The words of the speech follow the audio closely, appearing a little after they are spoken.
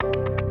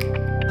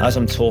As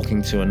I'm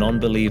talking to a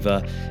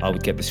non-believer, I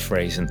would get this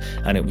phrase,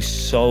 and it was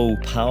so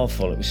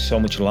powerful. It was so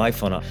much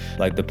life on it.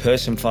 Like the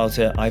person felt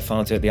it, I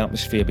felt it, the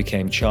atmosphere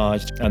became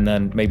charged, and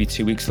then maybe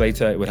 2 weeks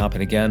later, it would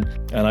happen again.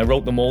 And I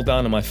wrote them all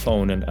down on my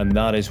phone, and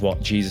that is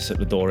what Jesus at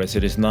the Door is.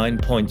 It is 9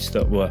 points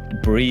that were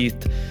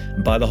breathed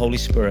by the Holy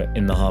Spirit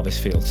in the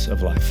harvest fields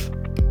of life.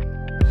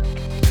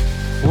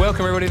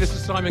 Welcome everybody, this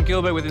is Simon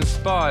Gilbert with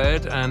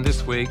Inspired, and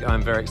this week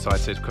I'm very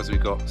excited because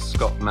we've got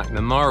Scott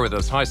McNamara with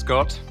us. Hi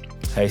Scott.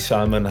 Hey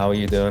Simon, how are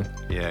you doing?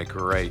 Yeah,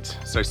 great.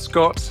 So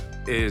Scott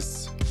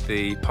is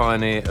the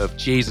pioneer of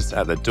Jesus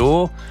at the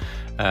Door,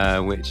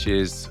 which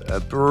is a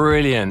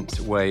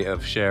brilliant way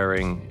of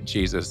sharing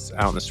Jesus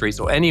out in the streets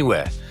or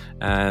anywhere.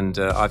 And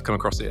I've come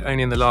across it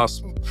only in the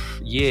last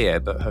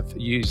year, but have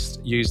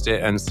used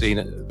it and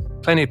seen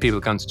plenty of people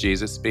come to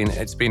Jesus.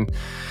 It's been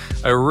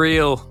a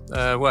real,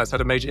 it's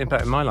had a major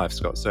impact in my life,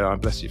 Scott. So I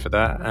bless you for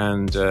that.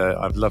 And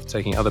I've loved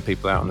taking other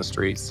people out on the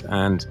streets.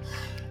 And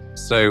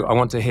so I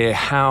want to hear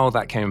how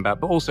that came about,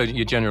 but also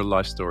your general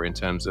life story in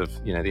terms of,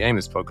 the aim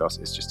of this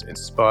podcast is just to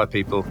inspire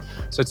people.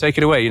 So take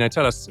it away.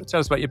 Tell us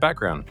about your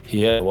background.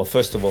 Yeah, well,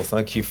 first of all,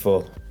 thank you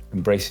for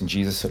embracing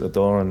Jesus at the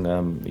Door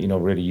and,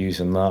 really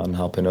using that and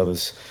helping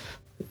others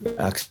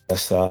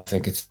access that. I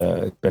think it's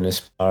been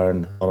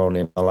inspiring, not only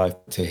in my life,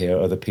 to hear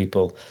other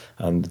people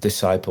and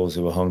disciples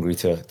who are hungry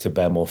to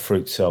bear more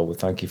fruit. So we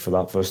thank you for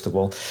that, first of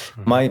all.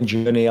 My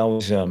journey, I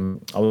was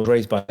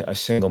raised by a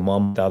single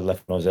mom. Dad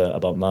left when I was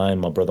about 9.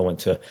 My brother went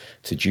to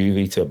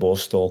juvie, to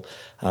Borstal,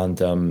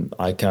 and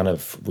I kind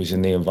of was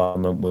in the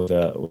environment with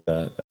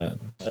a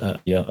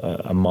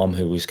mom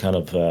who was kind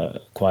of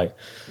quite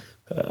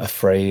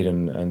afraid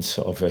and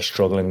sort of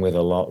struggling with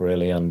a lot,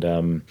 really, and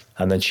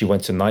then she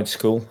went to night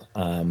school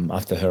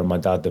after her and my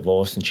dad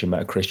divorced, and she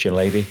met a Christian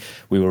lady.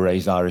 We were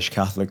raised Irish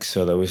Catholics,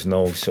 so there was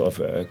no sort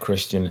of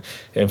Christian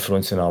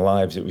influence in our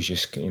lives. It was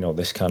just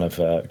this kind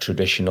of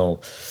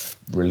traditional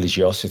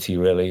religiosity,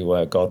 really,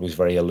 where God was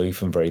very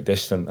aloof and very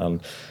distant. And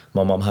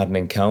my mum had an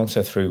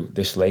encounter through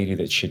this lady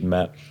that she'd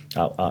met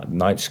at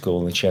night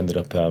school, and she ended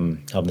up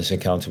having this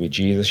encounter with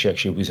Jesus. She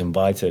actually was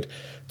invited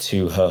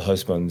to her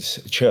husband's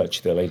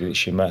church. The lady that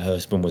she met, her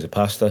husband was a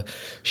pastor.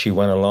 She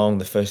went along.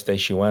 The first day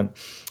she went,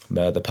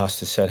 the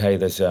pastor said, "Hey,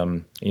 there's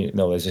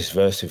this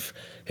verse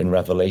in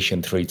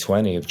Revelation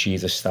 3:20 of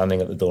Jesus standing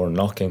at the door and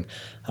knocking,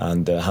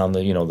 and the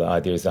handle. The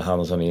idea is the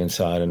handle's on the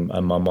inside." And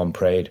my mum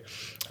prayed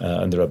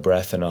under her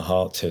breath in her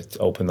heart to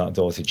open that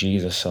door to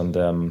Jesus, and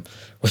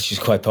which is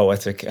quite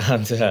poetic.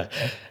 And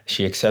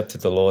she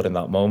accepted the Lord in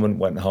that moment,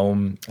 went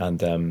home,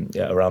 and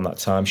around that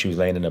time she was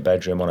laying in her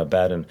bedroom on a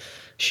bed, and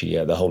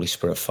the Holy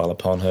Spirit fell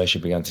upon her. She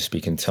began to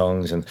speak in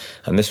tongues, and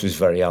this was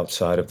very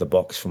outside of the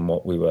box from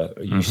what we were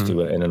used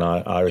to in an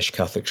Irish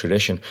Catholic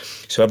tradition.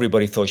 So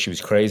everybody thought she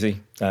was crazy.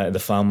 The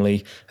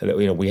family,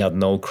 we had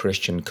no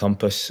Christian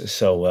compass,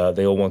 so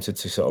they all wanted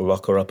to sort of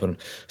lock her up and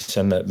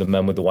send the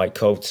men with the white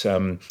coats.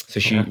 So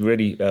she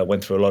really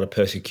went through a lot of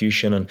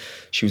persecution, and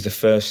she was the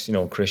first,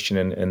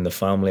 Christian in the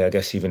family, I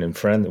guess, even in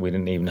friend. We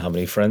didn't even have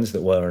any friends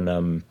that were,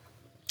 and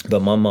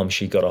but my mum,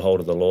 she got a hold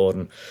of the Lord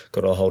and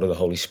got a hold of the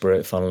Holy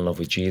Spirit, fell in love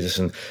with Jesus.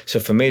 And so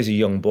for me as a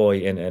young boy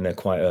in a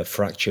quite a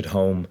fractured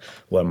home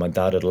where my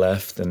dad had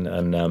left and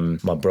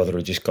my brother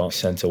had just got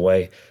sent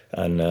away,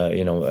 and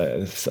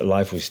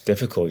life was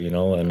difficult,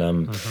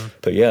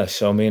 but yeah,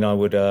 so I mean, I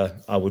would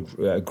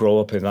grow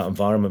up in that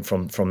environment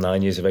from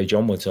 9 years of age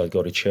onwards. I'd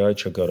go to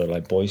church, I'd go to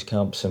like boys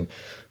camps and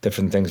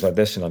different things like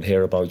this, and I'd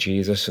hear about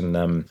Jesus, and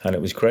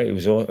it was great. It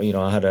was all,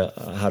 I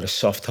had a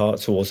soft heart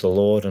towards the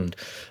Lord, and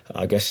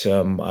I guess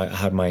I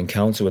had my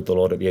encounter with the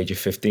Lord at the age of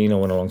 15. I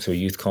went along to a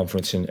youth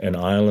conference in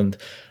Ireland,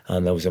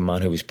 and there was a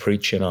man who was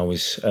preaching. I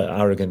was an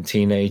arrogant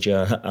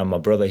teenager, and my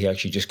brother, he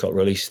actually just got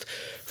released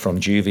from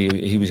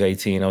juvie. He was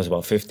 18, I was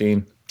about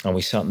 15. And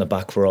we sat in the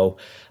back row,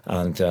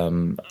 and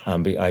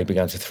I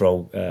began to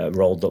throw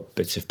rolled up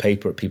bits of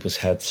paper at people's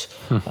heads.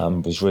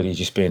 Was really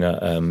just being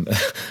a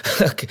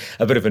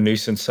bit of a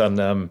nuisance.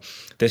 And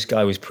this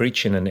guy was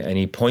preaching, and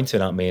he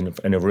pointed at me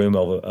in a room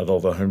of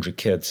over 100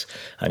 kids,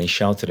 and he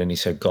shouted and he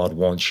said, "God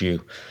wants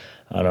you."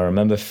 And I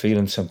remember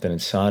feeling something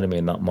inside of me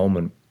in that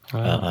moment.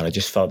 And I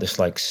just felt this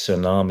like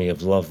tsunami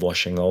of love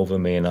washing over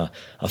me, and I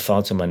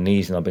fell to my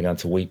knees and I began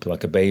to weep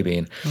like a baby.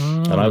 And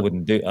I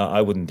wouldn't do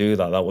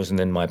that. That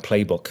wasn't in my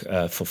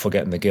playbook for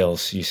getting the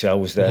girls. You see, I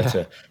was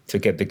there to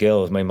get the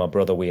girls. Me and my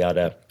brother, we had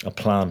a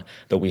plan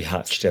that we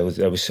hatched. There was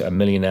a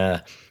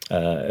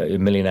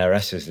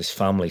millionairesses, this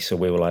family. So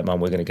we were like, man,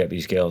 we're going to get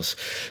these girls.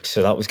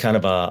 So that was kind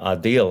of our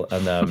deal.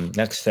 And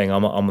next thing,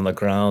 I'm on the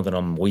ground and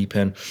I'm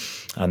weeping,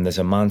 and there's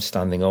a man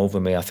standing over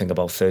me. I think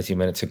about 30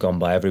 minutes had gone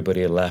by.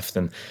 Everybody had left,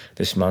 and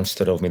this man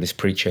stood over me, this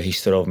preacher, he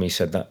stood over me, he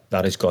said,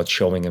 that is God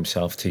showing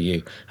himself to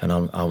you. And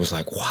I was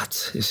like,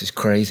 what? This is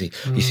crazy.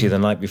 You see, the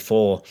night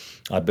before,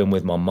 I'd been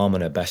with my mum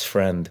and her best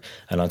friend,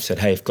 and I'd said,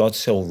 hey, if God's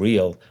so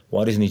real,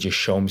 why doesn't he just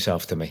show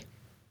himself to me?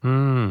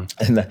 Mm.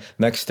 And the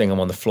next thing, I'm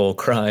on the floor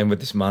crying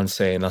with this man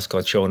saying, that's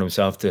God showing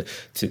himself to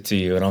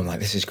you. And I'm like,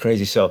 this is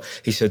crazy. So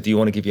he said, do you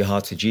want to give your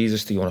heart to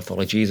Jesus? Do you want to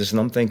follow Jesus? And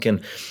I'm thinking,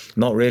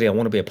 not really. I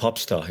want to be a pop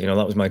star.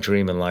 That was my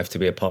dream in life, to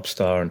be a pop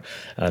star.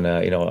 And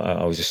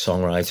I was a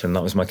songwriter, and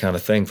that was my kind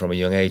of thing from a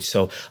young age.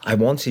 So I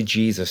wanted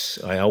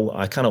Jesus.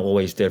 I kind of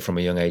always did from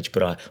a young age,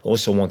 but I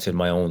also wanted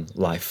my own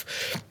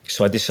life.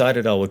 So I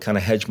decided I would kind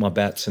of hedge my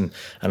bets, and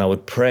I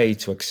would pray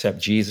to accept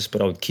Jesus,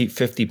 but I would keep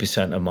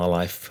 50% of my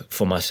life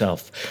for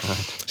myself. Right.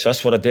 So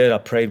that's what I did. I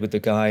prayed with the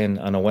guy, and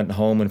I went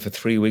home, and for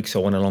 3 weeks I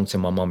went along to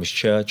my mum's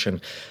church,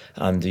 and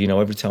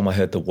every time I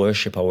heard the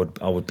worship, I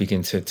would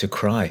begin to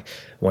cry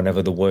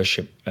whenever the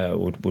worship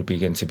would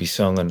begin to be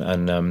sung,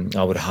 and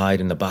I would hide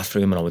in the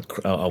bathroom, and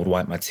I would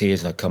wipe my tears,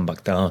 and I'd come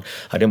back down.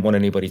 I didn't want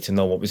anybody to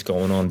know what was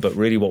going on, but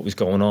really what was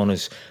going on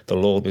is the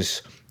Lord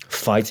was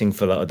fighting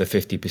for that other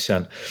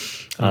 50%.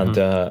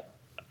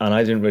 And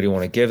I didn't really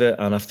want to give it.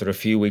 And after a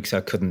few weeks,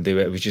 I couldn't do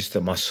it. It was just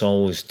that my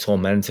soul was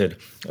tormented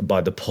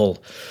by the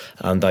pull.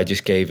 And I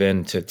just gave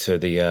in to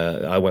the,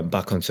 I went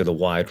back onto the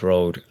wide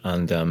road.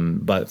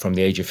 And but from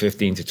the age of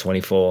 15 to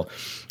 24,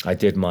 I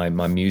did my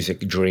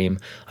music dream.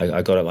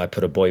 I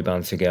put a boy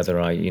band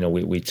together.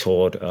 We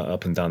toured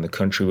up and down the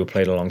country. We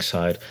played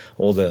alongside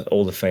all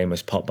the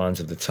famous pop bands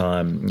of the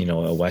time,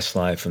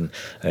 Westlife, and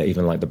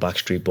even like the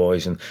Backstreet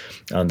Boys. And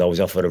I was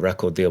offered a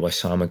record deal by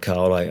Simon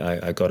Cowell.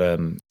 I got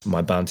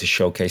my band to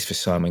showcase for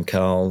Simon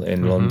Cowell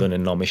in London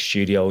in Nomis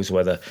Studios,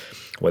 where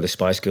the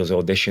Spice Girls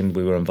auditioned.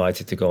 We were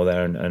invited to go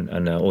there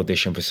and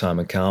audition for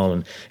Simon Cowell,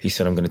 and he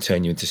said, I'm going to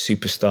turn you into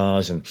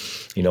superstars.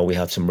 And we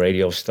had some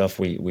radio stuff.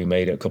 We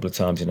made it a couple of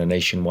times in a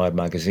nationwide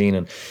magazine,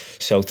 and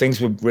so things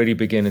were really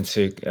beginning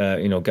to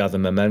gather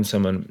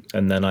momentum,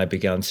 and then I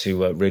began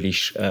to really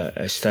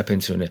step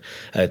into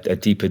a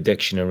deep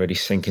addiction and really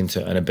sink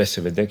into an abyss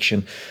of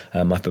addiction.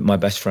 My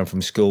best friend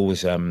from school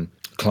was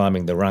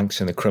climbing the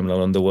ranks in the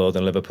criminal underworld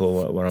in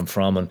Liverpool, where I'm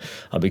from, and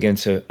I began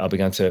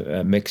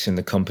to mix in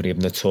the company of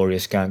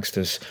notorious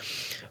gangsters,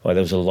 where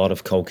there was a lot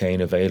of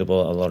cocaine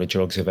available, a lot of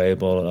drugs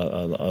available,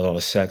 a lot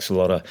of sex, a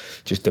lot of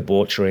just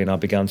debauchery, and I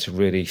began to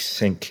really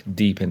sink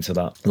deep into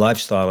that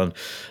lifestyle,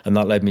 and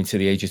that led me to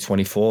the age of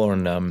 24.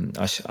 And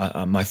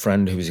my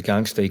friend, who was a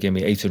gangster, he gave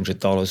me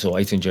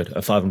 $800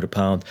 or 500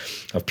 pound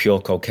of pure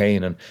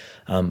cocaine, and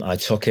I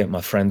took it.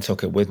 My friend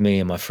took it with me,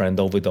 and my friend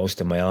overdosed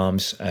in my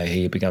arms.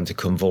 He began to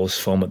convulse,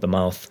 foam at the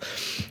mouth,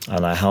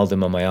 and I held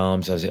him in my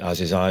arms as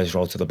his eyes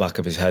rolled to the back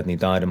of his head, and he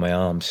died in my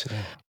arms.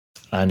 Yeah.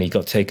 And he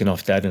got taken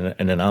off dead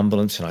in an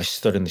ambulance, and I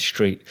stood in the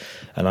street.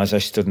 And as I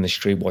stood in the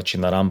street watching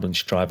that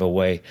ambulance drive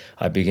away,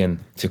 I began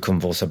to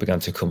convulse. I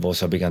began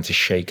to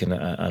shake, and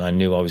I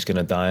knew I was going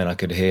to die. And I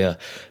could hear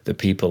the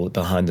people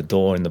behind the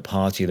door in the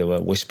party. They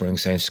were whispering,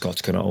 saying,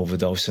 Scott's going to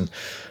overdose. And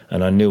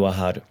I knew I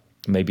had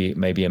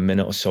maybe a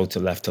minute or so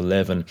left to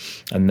live, and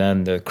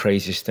then the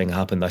craziest thing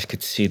happened. I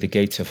could see the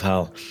gates of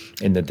hell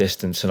in the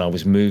distance, and I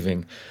was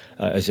moving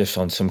as if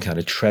on some kind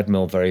of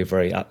treadmill, very,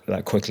 very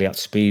quickly at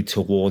speed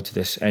towards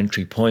this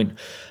entry point.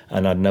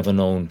 And I'd never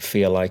known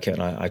fear like it.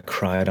 And I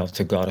cried out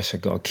to God. I said,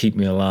 God, keep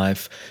me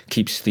alive,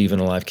 keep Stephen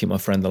alive, keep my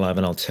friend alive,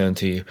 and I'll turn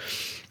to you.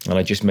 And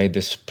I just made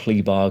this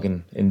plea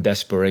bargain in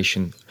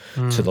desperation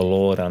to the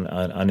Lord,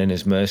 and in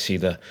his mercy,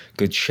 the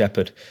good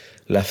shepherd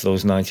left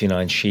those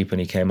 99 sheep, and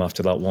he came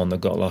after that one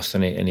that got lost,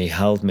 and he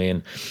held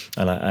me,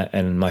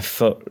 and my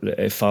foot,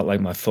 it felt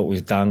like my foot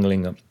was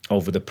dangling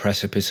over the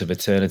precipice of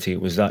eternity.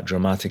 It was that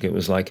dramatic. It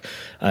was like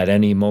at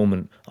any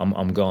moment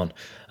I'm gone,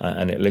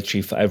 and it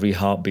literally, for every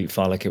heartbeat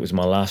felt like it was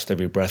my last,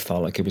 every breath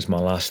felt like it was my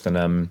last,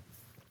 and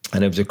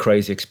it was a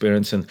crazy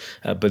experience,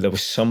 but there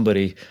was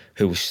somebody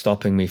who was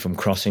stopping me from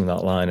crossing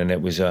that line, and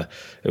it was the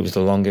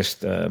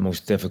longest,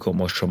 most difficult,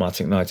 most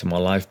traumatic night of my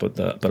life.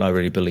 But I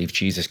really believe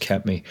Jesus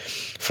kept me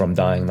from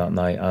dying that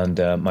night.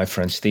 And my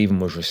friend Stephen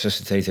was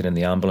resuscitated in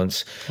the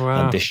ambulance.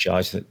 Wow. And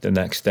discharged the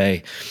next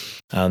day.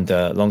 And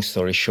long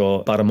story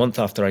short, about a month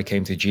after I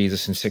came to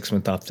Jesus, and 6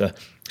 months after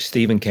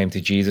Stephen came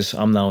to Jesus,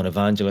 I'm now an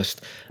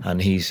evangelist,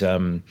 and he's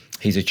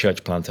a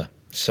church planter.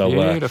 So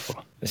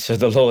beautiful. So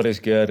the Lord is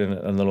good,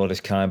 and the Lord is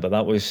kind, but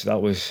that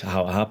was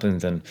how it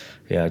happened. And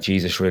yeah,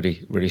 Jesus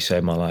really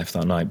saved my life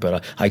that night.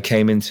 But I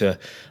came into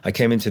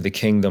the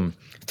kingdom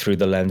through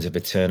the lens of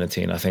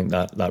eternity, and I think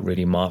that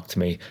really marked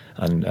me,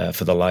 and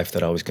for the life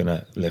that I was going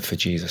to live for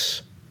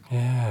Jesus.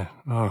 Yeah.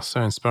 Oh,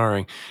 so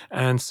inspiring.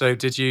 And so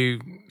did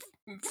you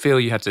feel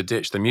you had to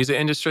ditch the music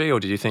industry, or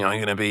did you think, I'm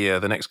going to be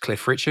the next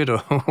Cliff Richard, or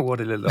what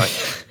did it look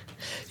like?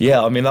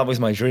 Yeah, I mean, that was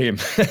my dream,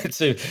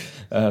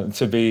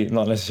 to be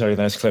not necessarily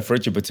the next Cliff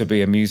Richard, but to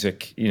be a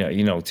music,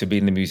 to be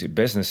in the music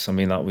business. I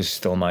mean, that was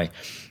still my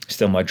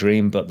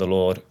dream, but the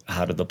Lord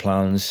had other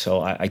plans.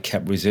 So I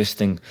kept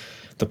resisting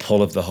the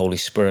pull of the Holy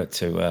Spirit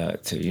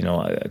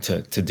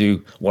to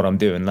do what I'm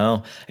doing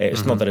now.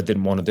 It's not that I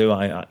didn't want to do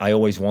it. I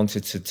always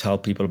wanted to tell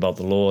people about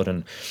the Lord,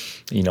 and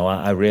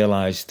I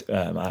realized,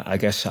 I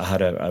guess I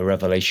had a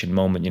revelation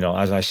moment.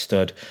 As I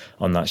stood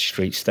on that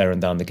street staring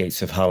down the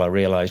gates of hell, I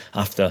realized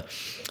after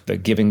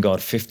that giving God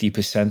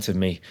 50% of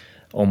me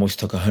almost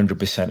took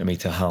 100% of me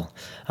to hell.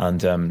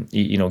 And,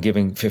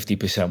 giving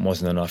 50%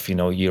 wasn't enough.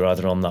 You're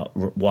either on that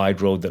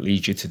wide road that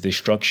leads you to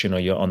destruction, or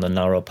you're on the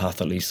narrow path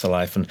that leads to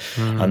life. And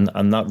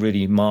that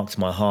really marked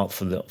my heart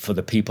for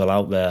the people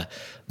out there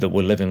that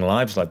were living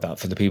lives like that,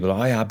 for the people,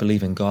 I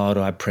believe in God,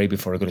 or I pray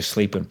before I go to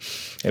sleep. And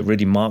it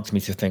really marked me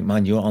to think,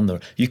 man,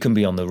 you can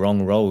be on the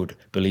wrong road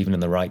believing in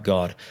the right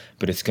God,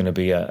 but it's going to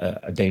be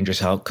a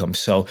dangerous outcome.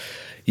 So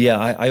yeah,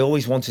 I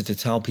always wanted to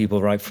tell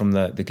people right from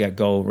the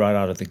get-go, right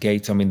out of the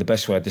gate. I mean, the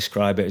best way I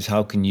describe it is,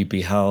 how can you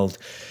be held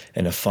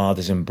in a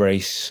father's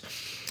embrace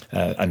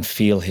and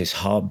feel his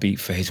heartbeat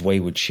for his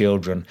wayward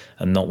children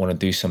and not want to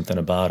do something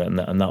about it?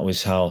 And that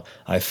was how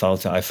I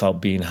felt. I felt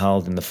being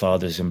held in the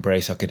Father's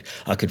embrace. I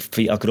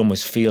could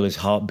almost feel his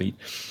heartbeat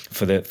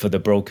for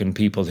the broken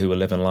people who were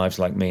living lives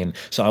like me. And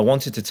so I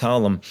wanted to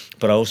tell them,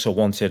 but I also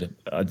wanted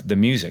the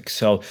music.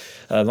 So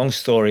long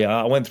story,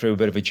 I went through a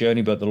bit of a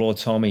journey, but the Lord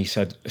told me, he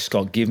said,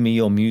 Scott, give me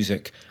your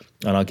music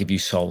and I'll give you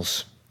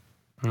souls.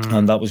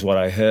 And that was what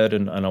I heard,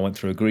 and I went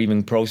through a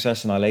grieving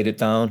process, and I laid it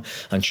down,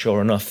 and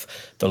sure enough,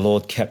 the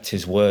Lord kept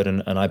his word,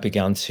 and I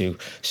began to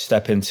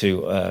step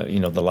into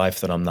the life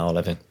that I'm now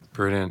living.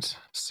 Brilliant.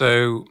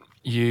 So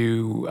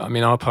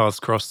our paths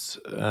crossed,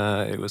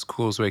 it was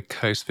Causeway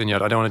Coast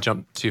Vineyard. I don't want to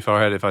jump too far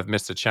ahead if I've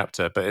missed a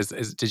chapter, but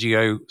did you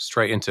go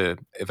straight into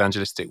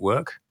evangelistic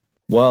work?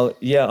 Well,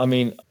 yeah, I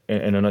mean,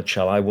 in a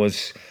nutshell,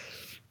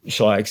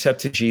 So I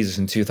accepted Jesus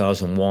in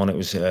 2001. It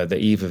was the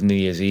eve of New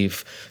Year's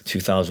Eve,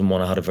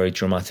 2001. I had a very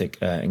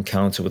dramatic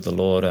encounter with the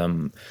Lord,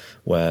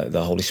 where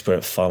the Holy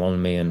Spirit fell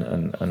on me,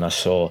 and I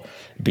saw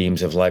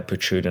beams of light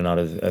protruding out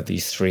of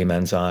these three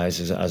men's eyes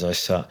as I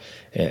sat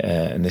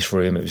in this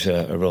room. It was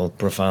a real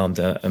profound,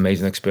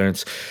 amazing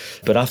experience.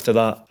 But after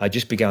that, I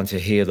just began to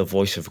hear the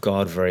voice of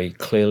God very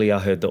clearly. I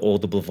heard the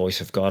audible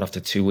voice of God after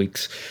 2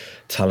 weeks,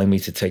 telling me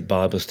to take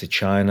Bibles to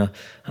China.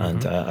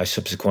 And I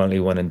subsequently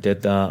went and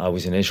did that. I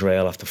was in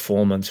Israel after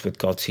 4 months with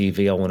God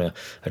TV. I won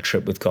a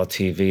trip with God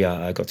TV.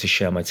 I got to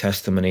share my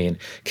testimony in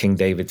King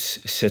David's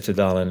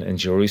Citadel in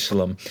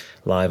Jerusalem,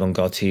 live on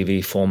God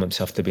TV, 4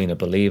 months after being a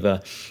believer,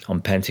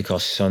 on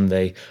Pentecost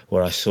Sunday,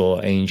 where I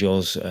saw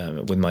angels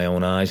with my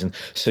own eyes. And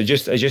so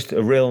just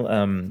a real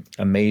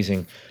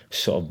amazing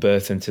sort of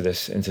birth into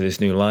this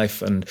new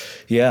life. And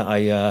yeah,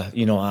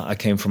 I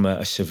came from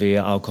a severe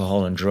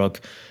alcohol and drug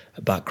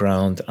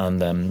background,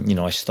 and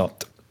I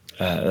stopped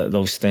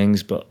those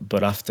things,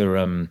 but after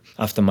I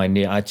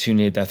had two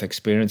near-death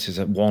experiences.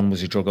 One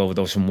was a drug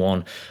overdose, and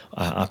one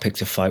I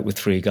picked a fight with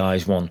three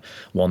guys one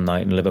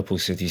night in Liverpool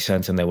city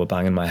centre, and they were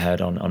banging my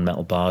head on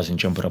metal bars and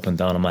jumping up and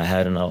down on my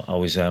head, and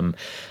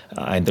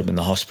I ended up in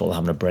the hospital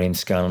having a brain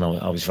scan, and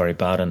I was very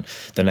bad. And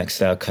the next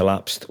day I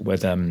collapsed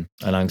with an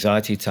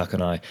anxiety attack,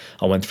 and I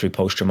went through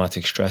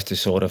post-traumatic stress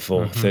disorder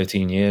for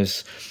 13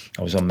 years.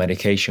 I was on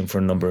medication for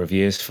a number of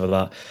years for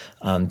that,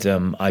 and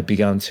I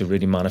began to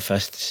really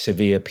manifest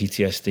severe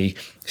PTSD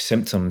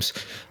symptoms,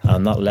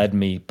 and that led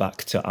me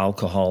back to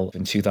alcohol.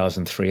 In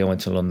 2003, I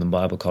went to London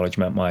Bible College,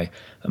 met my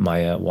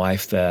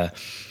wife there,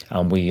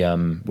 and we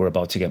were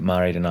about to get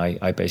married, and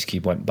I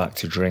basically went back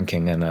to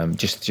drinking and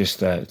just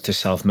to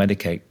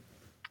self-medicate.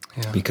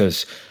 Yeah.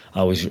 Because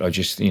I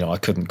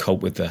couldn't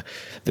cope with the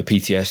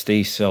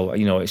PTSD. So,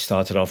 it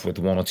started off with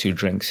one or two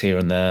drinks here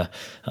and there,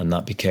 and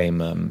that became,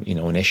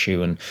 an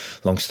issue. And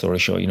long story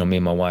short, me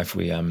and my wife,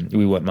 we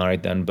weren't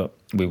married then, but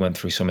we went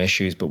through some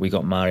issues, but we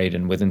got married,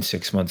 and within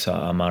 6 months,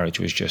 our marriage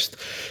was just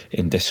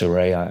in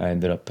disarray. I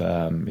ended up,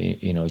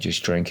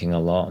 just drinking a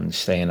lot and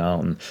staying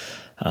out,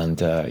 and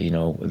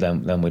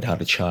then we'd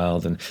had a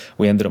child, and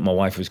we ended up, my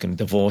wife was going to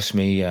divorce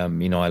me. I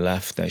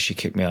left. She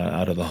kicked me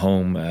out of the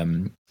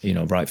home,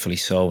 rightfully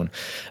so. And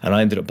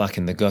I ended up back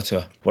in the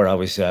gutter where I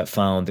was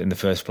found in the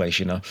first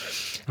place,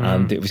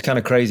 And it was kind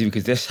of crazy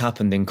because this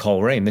happened in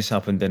Coleraine. This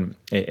happened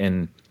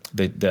in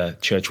the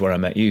church where I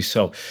met you.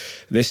 So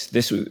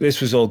this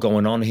was all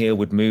going on here.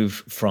 We'd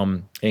moved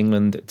from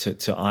England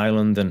to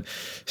Ireland, and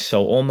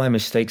so all my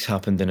mistakes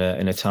happened in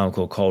a town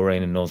called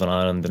Coleraine in Northern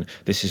Ireland. And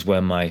this is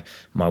where my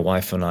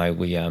wife and I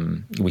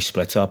we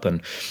split up,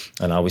 and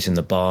I was in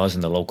the bars, in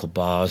the local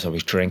bars. I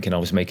was drinking. I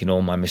was making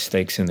all my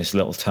mistakes in this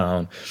little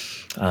town,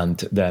 and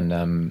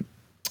then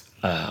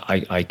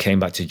I came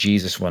back to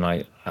Jesus when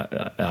I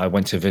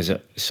went to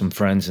visit some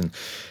friends and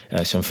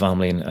some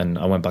family, and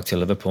I went back to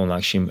Liverpool and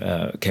actually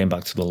came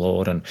back to the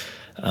Lord, and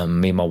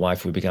me and my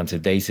wife, we began to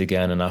date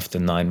again. And after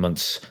 9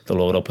 months, the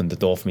Lord opened the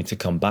door for me to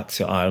come back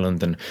to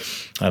Ireland, and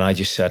I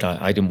just said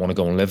I didn't want to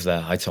go and live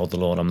there. I told the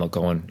Lord I'm not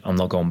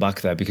going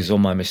back there because all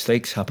my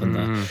mistakes happened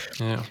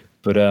there. Yeah.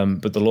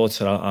 But the Lord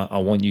said, I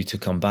want you to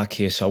come back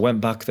here. So I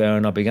went back there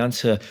and I began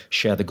to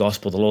share the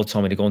gospel. The Lord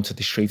told me to go into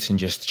the streets and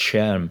just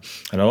share them.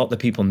 And a lot of the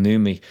people knew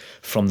me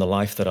from the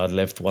life that I'd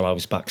lived while I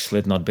was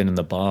backslidden. I'd been in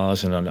the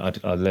bars, and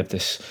I lived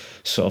this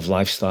sort of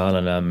lifestyle.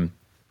 And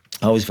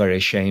I was very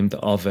ashamed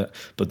of it,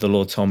 but the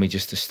Lord told me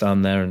just to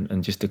stand there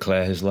and just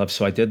declare his love.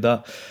 So I did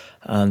that.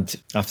 And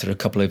after a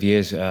couple of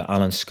years,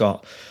 Alan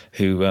Scott,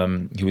 who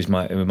was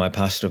my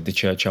pastor of the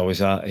church I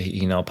was at,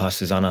 he now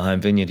pastors Anaheim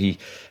Vineyard.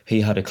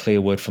 He had a clear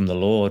word from the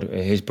Lord.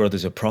 His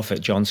brother's a prophet,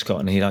 John Scott,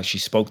 and he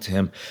actually spoke to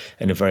him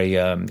in a very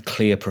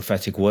clear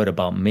prophetic word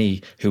about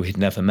me, who he'd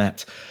never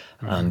met.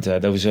 And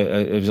there was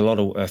a lot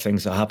of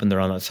things that happened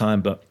around that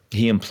time, but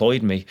he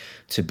employed me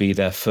to be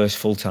their first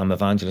full-time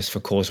evangelist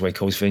for Causeway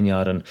Coast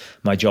Vineyard, and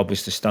my job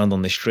was to stand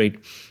on the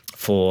street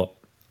for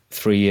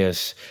 3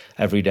 years.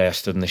 Every day I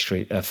stood in the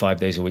street 5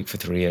 days a week for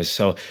 3 years.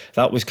 So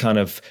that kind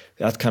of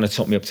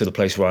took me up to the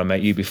place where I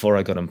met you. Before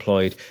I got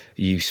employed,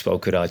 you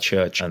spoke at our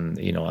church, and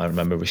I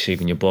remember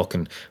receiving your book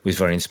and was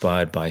very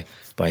inspired by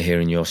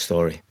hearing your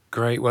story.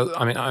 Great. Well,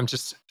 I mean, I'm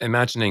just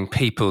imagining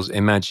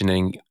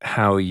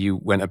how you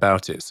went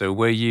about it. So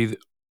were you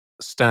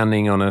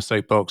standing on a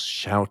soapbox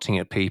shouting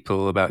at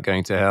people about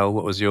going to hell?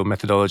 What was your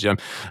methodology? And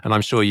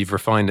I'm sure you've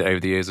refined it over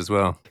the years as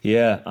well.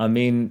 Yeah, I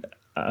mean,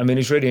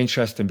 it's really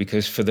interesting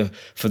because for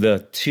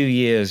the 2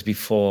 years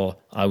before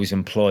I was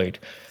employed,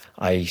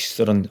 I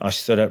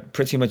stood at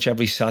pretty much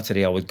every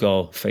Saturday. I would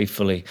go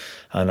faithfully,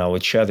 and I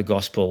would share the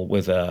gospel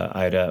with.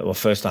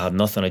 First I had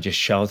nothing. I just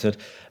shouted.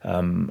 I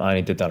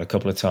only did that a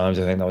couple of times.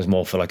 I think that was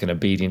more for like an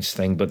obedience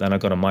thing. But then I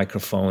got a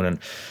microphone, and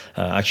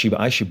I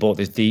actually bought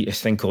this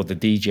thing called the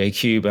DJ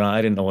Cube, and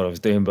I didn't know what I was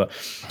doing. But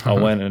I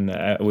went and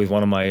with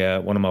one of my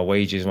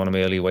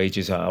early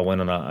wages, I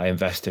went and I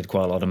invested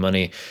quite a lot of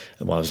money.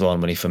 Well, it was a lot of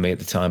money for me at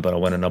the time, but I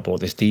went and I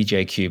bought this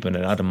DJ Cube, and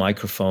it had a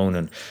microphone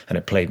and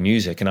it played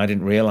music, and I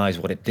didn't realize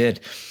what it did.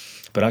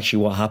 But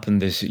actually what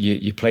happened is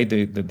you played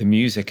the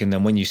music, and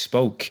then when you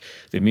spoke,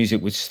 the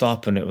music would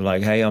stop, and it was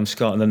like, hey, I'm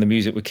Scott, and then the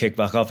music would kick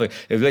back off. It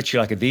was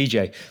literally like a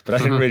DJ, but I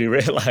didn't really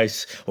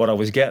realize what I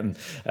was getting.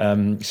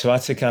 So I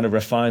had to kind of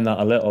refine that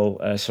a little,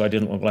 so I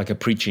didn't look like a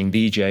preaching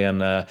DJ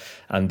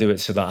and do it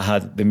so that I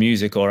had the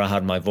music or I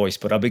had my voice.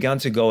 But I began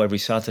to go every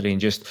Saturday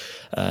and just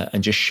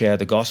share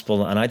the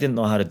gospel, and I didn't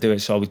know how to do it,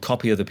 so I would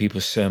copy other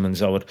people's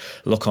sermons. I would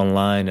look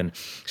online and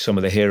some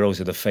of the heroes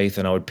of the faith,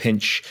 and I would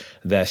pinch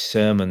their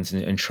sermons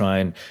and try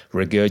and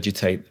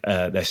regurgitate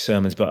their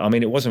sermons. But I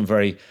mean, it wasn't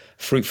very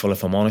fruitful,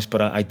 if I'm honest,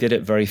 but I did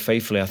it very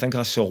faithfully. I think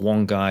I saw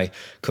one guy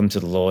come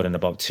to the Lord in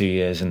about 2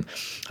 years, and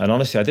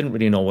honestly, I didn't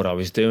really know what I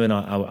was doing.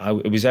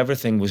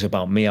 Everything was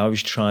about me. I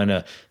was trying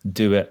to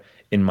do it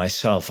in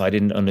myself. I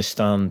didn't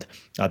understand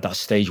at that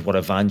stage what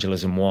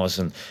evangelism was,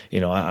 and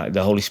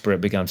the Holy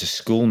Spirit began to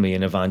school me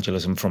in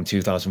evangelism from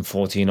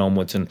 2014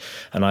 onwards, and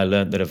I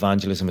learned that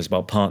evangelism is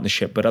about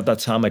partnership. But at that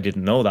time I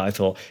didn't know that. I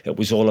thought it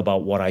was all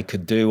about what I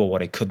could do or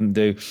what I couldn't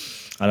do,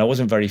 and I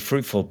wasn't very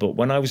fruitful. But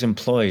when I was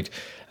employed,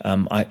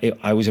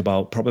 I was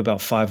probably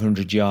about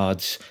 500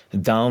 yards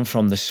down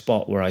from the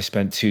spot where I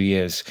spent 2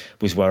 years,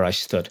 was where I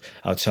stood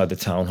outside the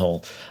town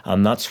hall.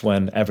 And that's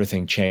when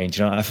everything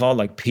changed. I felt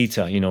like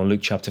Peter,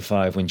 Luke chapter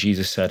 5, when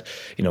Jesus said,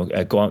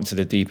 go out into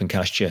the deep and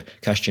cast your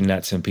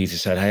nets. And Peter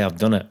said, hey, I've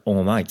done it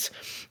all night.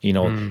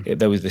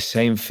 There was the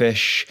same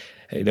fish.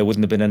 There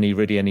wouldn't have been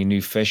any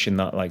new fish in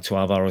that like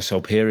 12-hour or so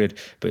period.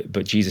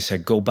 But Jesus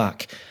said, go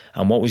back.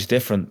 And what was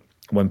different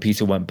when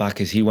Peter went back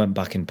is he went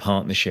back in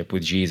partnership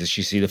with Jesus.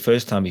 You see, the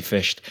first time he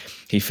fished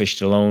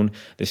alone.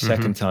 The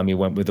second time he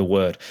went with the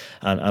word.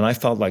 And I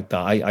felt like that.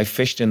 I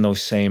fished in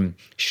those same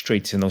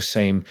streets, in those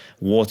same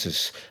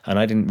waters, and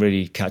I didn't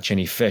really catch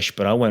any fish,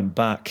 but I went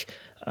back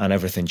and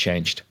everything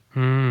changed.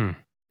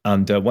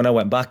 And when I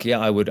went back,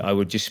 I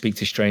would just speak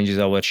to strangers.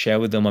 I would share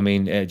with them. I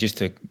mean, just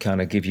to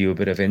kind of give you a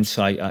bit of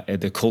insight,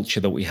 the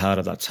culture that we had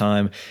at that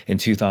time in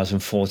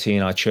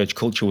 2014, our church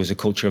culture was a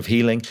culture of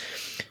healing.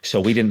 So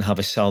we didn't have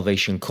a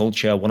salvation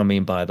culture. What I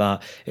mean by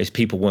that is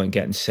people weren't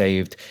getting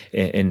saved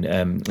in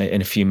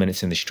a few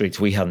minutes in the streets.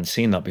 We hadn't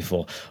seen that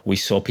before. We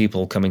saw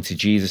people coming to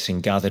Jesus in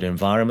gathered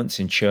environments,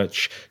 in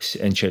church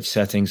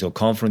settings or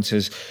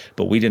conferences,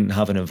 but we didn't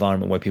have an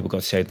environment where people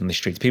got saved on the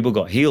streets. People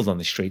got healed on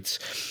the streets,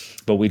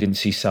 but we didn't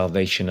see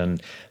salvation,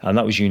 and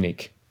that was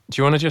unique. Do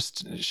you want to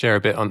just share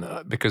a bit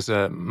on, because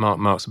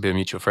Mark's will be a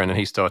mutual friend, and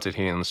he started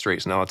Healing on the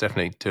Streets, and I'll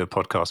definitely do a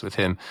podcast with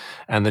him.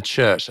 And the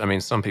church, I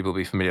mean, some people will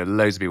be familiar,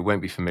 loads of people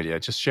won't be familiar.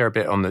 Just share a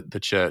bit on the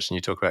church, and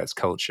you talk about its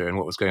culture and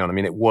what was going on. I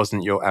mean, it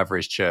wasn't your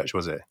average church,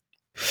 was it?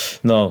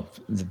 No,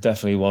 it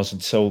definitely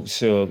wasn't. So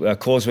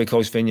Causeway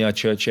Coast Vineyard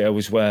Church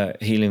was where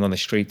Healing on the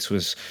Streets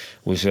was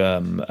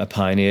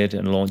pioneered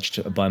and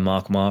launched by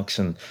Mark Marks,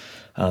 and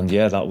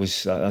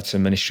that's a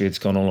ministry that's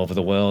gone all over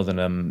the world.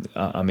 And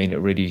I mean, it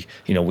really,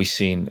 we've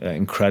seen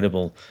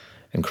incredible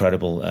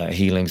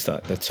healings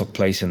that took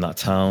place in that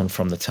town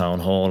from the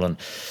town hall,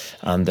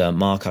 and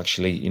Mark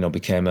actually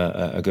became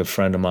a good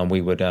friend of mine.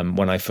 We would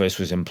when I first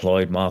was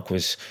employed, Mark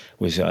was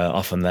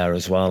often there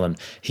as well, and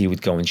he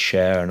would go and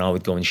share, and I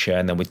would go and share,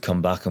 and then we'd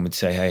come back and we'd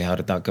say, hey, how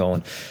did that go?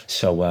 And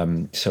so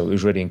it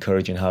was really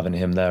encouraging having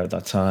him there at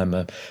that time.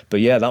 But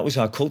yeah, that was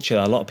our culture.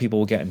 A lot of people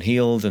were getting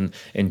healed and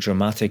in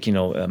dramatic,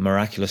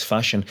 miraculous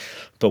fashion.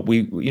 But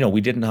we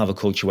didn't have a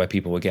culture where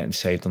people were getting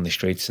saved on the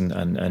streets, and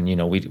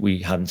we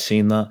hadn't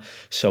seen that.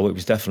 So it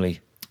was definitely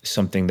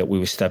something that we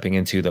were stepping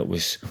into that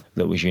was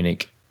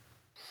unique.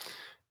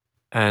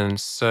 And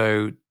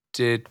so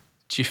did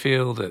you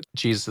feel that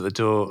Jesus at the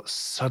door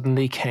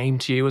suddenly came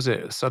to you? Was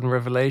it a sudden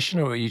revelation,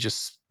 or were you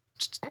just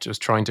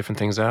trying different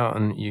things out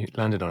and you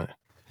landed on it?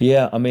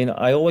 Yeah, I mean,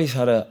 I always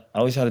had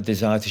a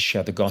desire to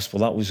share the gospel.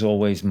 That was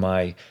always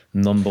my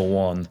number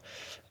one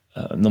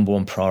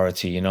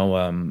priority.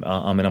 I mean,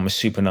 I'm a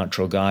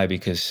supernatural guy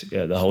because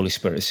the Holy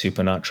Spirit is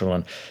supernatural,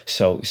 and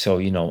so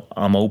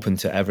I'm open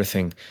to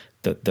everything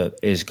that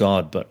is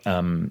God. But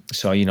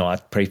so I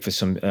prayed for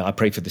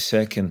the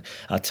sick, and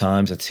at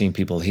times I'd seen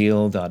people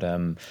healed.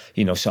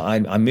 So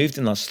I moved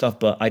in that stuff,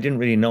 but I didn't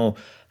really know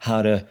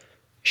how to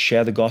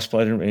share the gospel.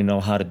 I didn't really know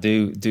how to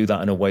do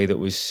that in a way that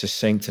was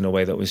succinct, in a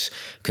way that was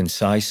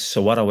concise.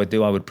 So what I would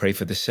do, I would pray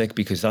for the sick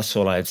because that's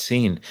all I had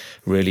seen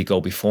really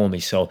go before me.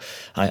 So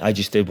I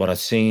just did what I'd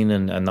seen,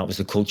 and that was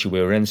the culture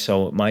we were in.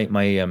 So my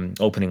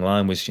opening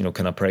line was,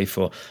 can I pray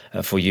for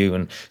you?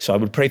 And so I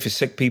would pray for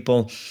sick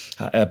people,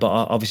 but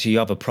obviously you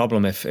have a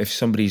problem if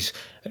somebody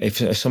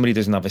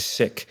doesn't have a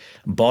sick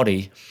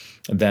body,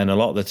 then a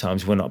lot of the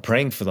times we're not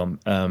praying for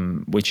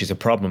them, which is a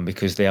problem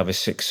because they have a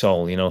sick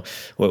soul.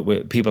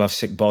 People have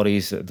sick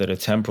bodies that are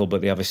temporal,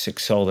 but they have a sick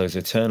soul that is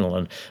eternal,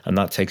 and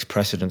that takes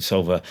precedence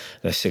over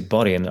their sick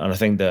body. And I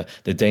think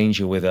the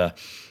danger with a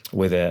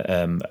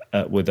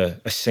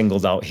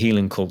singled out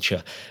healing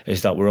culture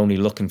is that we're only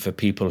looking for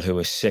people who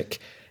are sick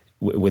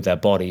with their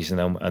bodies,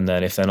 and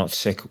then if they're not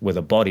sick with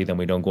a body, then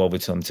we don't go over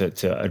to them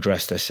to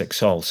address their sick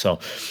soul. So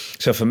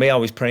for me, I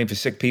was praying for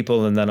sick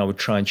people, and then I would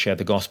try and share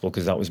the gospel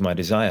because that was my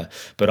desire.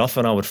 But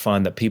often I would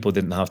find that people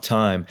didn't have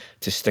time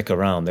to stick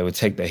around. They would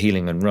take their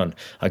healing and run.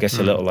 I guess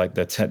a little like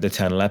the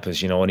 10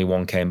 lepers. Only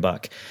one came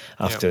back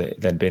after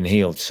they'd been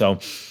healed.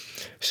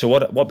 So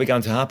what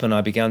began to happen,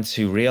 I began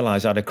to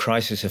realize I had a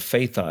crisis of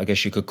faith, that I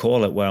guess you could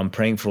call it, where I'm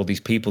praying for all these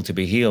people to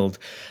be healed,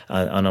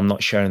 and I'm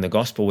not sharing the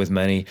gospel with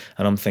many.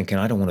 And I'm thinking,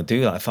 I don't want to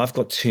do that. If I've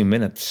got 2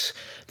 minutes,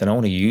 then I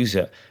want to use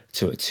it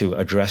to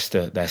address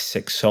their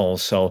sick soul.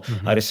 So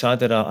I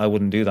decided I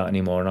wouldn't do that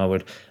anymore, and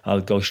I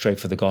would go straight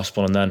for the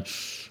gospel. And then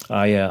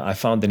I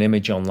found an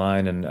image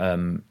online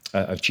and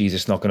of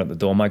Jesus knocking at the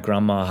door. My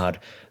grandma had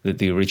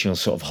the original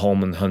sort of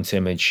Holman Hunt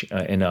image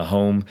in her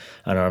home,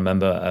 and I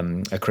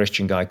remember a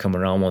Christian guy come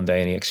around one day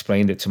and he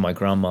explained it to my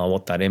grandma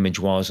what that image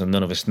was, and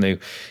none of us knew.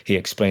 He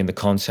explained the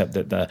concept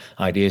that the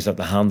idea is that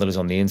the handle is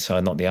on the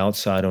inside, not the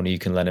outside, only you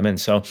can let him in.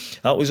 So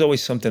that was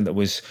always something that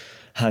was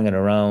hanging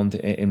around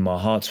in my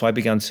heart. So I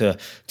began to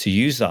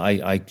use that.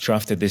 I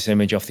drafted this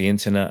image off the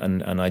internet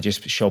and I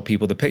just showed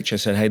people the picture. I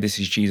said, hey, this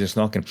is Jesus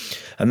knocking.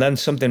 And then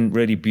something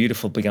really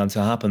beautiful began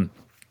to happen.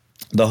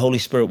 The Holy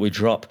Spirit would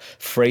drop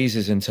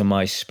phrases into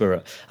my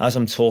spirit. As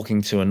I'm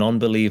talking to a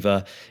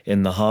non-believer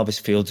in the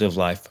harvest fields of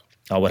life,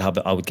 I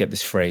would get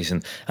this phrase,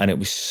 and it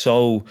was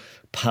so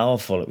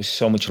powerful. It was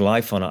so much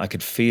life on it. I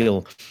could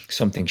feel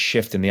something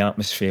shift in the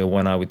atmosphere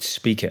when I would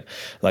speak it.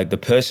 Like the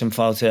person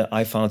felt it,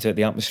 I felt it,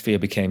 the atmosphere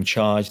became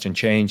charged and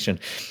changed. And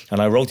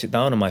I wrote it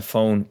down on my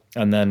phone,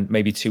 and then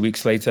maybe 2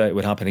 weeks later it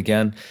would happen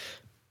again.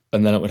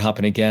 And then it would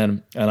happen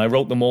again. And I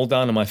wrote them all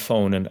down on my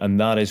phone. And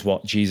that is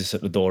what Jesus at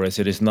the door is.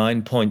 It is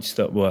 9 points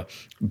that were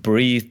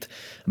breathed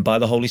by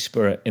the Holy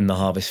Spirit in the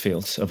harvest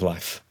fields of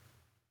life.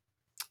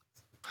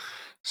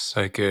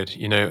 So good.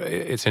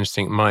 It's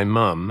interesting. My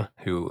mum,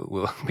 who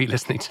will be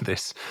listening to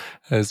this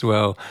as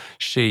well,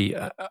 she,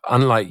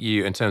 unlike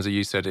you, in terms of,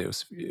 you said it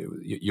was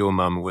your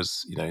mum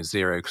was,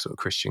 zero sort of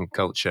Christian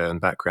culture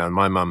and background.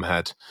 My mum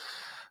had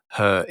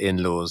her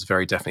in-laws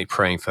very definitely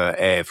praying for her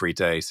every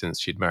day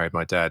since she'd married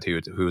my dad, who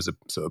was a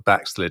sort of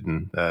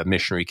backslidden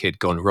missionary kid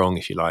gone wrong,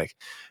 if you like.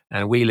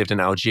 And we lived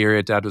in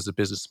Algeria. Dad was a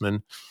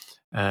businessman,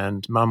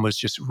 and mum was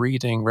just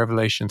reading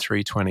Revelation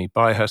 3:20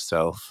 by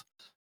herself,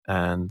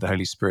 and the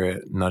Holy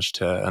Spirit nudged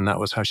her, and that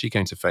was how she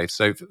came to faith.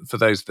 So for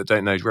those that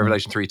don't know,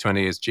 Revelation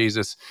 3:20 is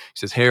Jesus. He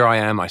says, here I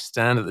am, I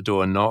stand at the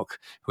door and knock.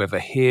 Whoever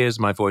hears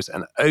my voice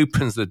and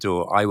opens the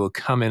door, I will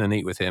come in and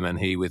eat with him and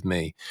he with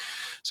me.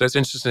 So it's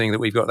interesting that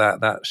we've got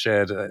that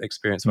shared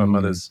experience of our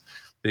mothers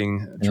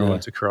being drawn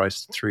to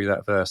Christ through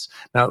that verse.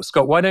 Now,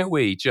 Scott, why don't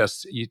we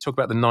you talk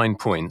about the 9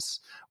 points.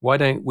 Why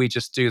don't we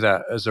just do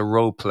that as a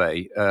role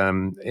play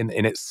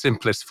in its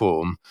simplest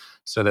form,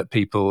 so that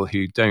people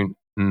who don't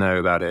know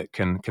about it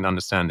can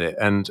understand it?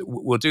 And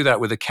we'll do that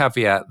with a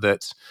caveat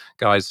that,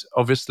 guys,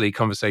 obviously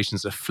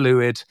conversations are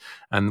fluid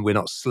and we're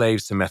not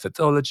slaves to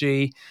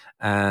methodology,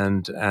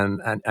 and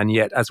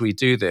yet as we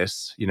do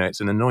this,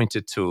 it's an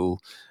anointed tool,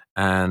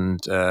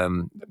 and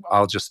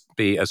I'll just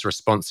be as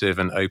responsive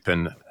and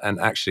open. And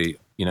actually,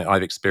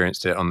 I've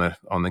experienced it on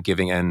the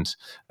giving end.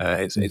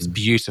 It's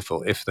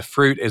beautiful. If the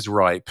fruit is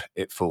ripe,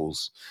 it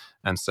falls.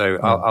 And so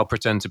I'll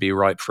pretend to be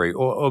ripe fruit,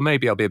 or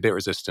maybe I'll be a bit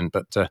resistant,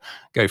 but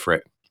go for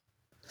it.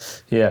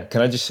 Yeah,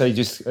 can I just say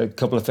just a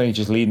couple of things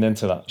just leading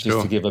into that, just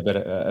Sure. to give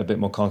a bit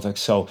more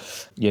context. So,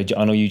 yeah,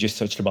 I know you just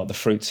touched about the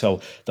fruit.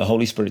 So the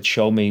Holy Spirit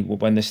showed me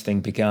when this thing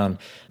began.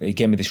 He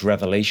gave me this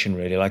revelation,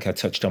 really, like I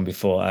touched on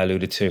before. I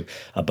alluded to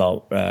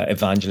about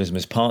evangelism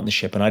as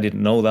partnership, and I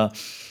didn't know that.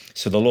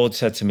 So the Lord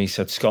said to me,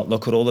 said, Scott,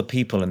 look at all the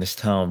people in this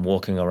town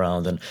walking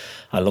around. And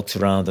I looked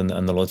around and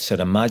the Lord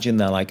said, imagine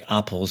they're like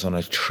apples on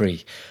a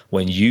tree.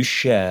 When you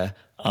share,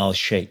 I'll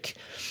shake.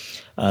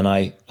 And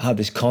I had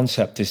this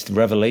concept, this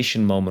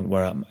revelation moment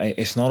where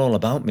it's not all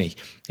about me.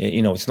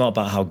 It's not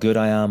about how good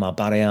I am, how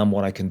bad I am,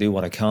 what I can do,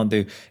 what I can't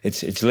do.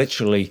 It's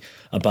literally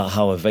about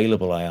how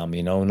available I am,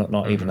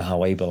 not even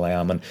how able I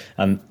am.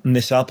 And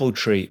this apple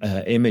tree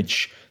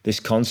image, this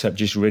concept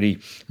just really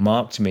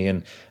marked me.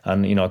 And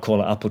I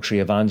call it apple tree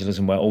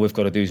evangelism, where all we've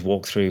got to do is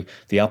walk through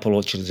the apple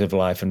orchards of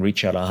life and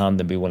reach out our hand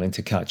and be willing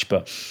to catch.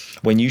 But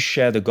when you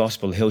share the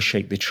gospel, he'll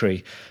shake the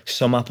tree.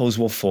 Some apples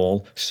will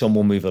fall, some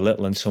will move a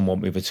little, and some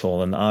won't move at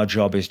all. And our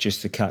job is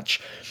just to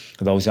catch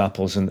those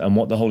apples. And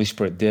what the Holy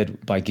Spirit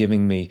did by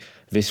giving me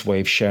this way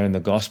of sharing the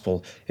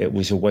gospel, it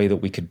was a way that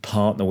we could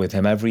partner with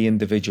him. Every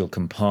individual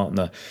can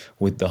partner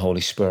with the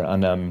Holy Spirit.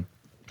 And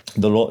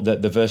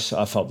the verse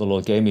I felt the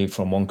Lord gave me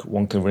from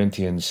 1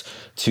 Corinthians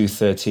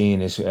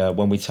 2:13 is,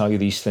 when we tell you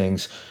these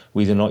things,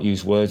 we do not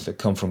use words that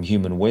come from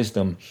human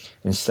wisdom.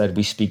 Instead,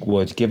 we speak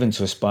words given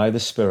to us by the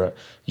Spirit,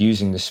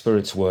 using the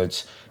Spirit's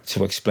words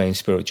to explain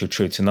spiritual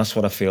truths. And that's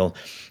what I feel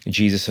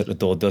Jesus at the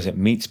door does. It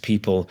meets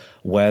people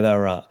where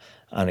they're at,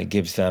 and it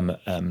gives them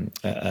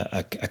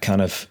a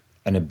kind of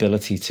an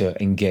ability to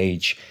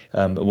engage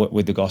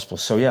with the gospel.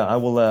 So yeah, I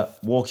will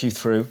walk you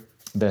through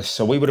this.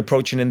 So we would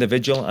approach an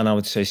individual and I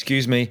would say,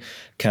 excuse me,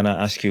 can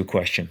I ask you a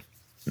question?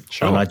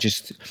 Sure. And I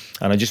just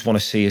want to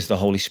see, is the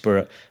Holy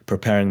Spirit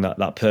preparing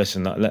that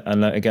person?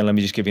 And again, let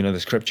me just give you another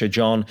scripture.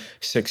 John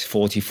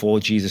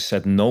 6:44, Jesus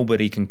said,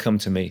 nobody can come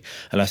to me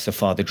unless the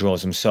Father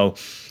draws them. So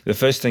the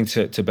first thing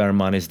to bear in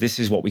mind is this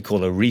is what we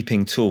call a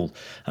reaping tool.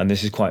 And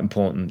this is quite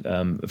important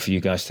for you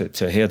guys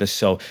to hear this.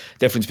 So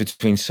difference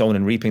between sowing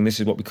and reaping, this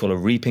is what we call a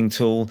reaping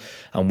tool.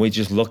 And we're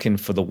just looking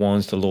for the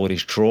ones the Lord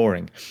is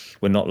drawing.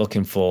 We're not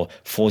looking for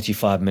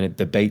 45-minute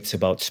debates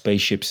about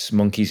spaceships,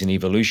 monkeys, and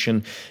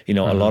evolution. A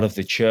lot of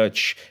the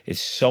church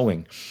is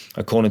sowing.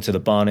 According to the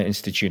Barna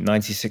Institute,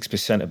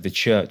 96% of the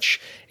church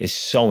is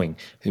sowing,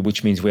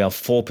 which means we have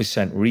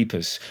 4%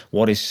 reapers.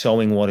 What is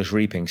sowing? What is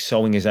reaping?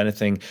 Sowing is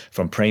anything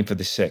from praying for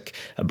the sick,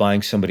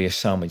 buying somebody a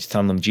sandwich,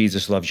 telling them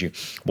Jesus loves you.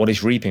 What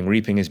is reaping?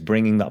 Reaping is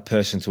bringing that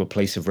person to a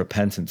place of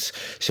repentance.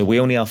 So we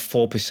only have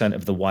 4%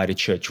 of the wider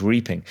church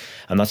reaping,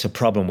 and that's a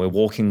problem. We're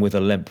walking with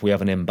a limp. We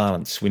have an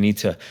imbalance. We need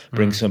to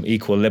bring some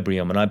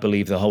equilibrium, and I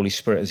believe the Holy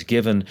Spirit has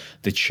given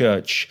the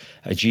church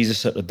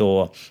Jesus at the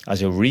door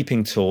as a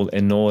reaping tool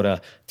in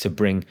order to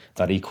bring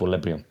that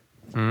equilibrium.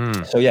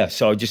 So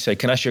I would just say,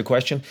 can I ask you a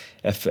question?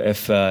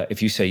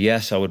 If you say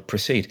yes, I would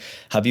proceed.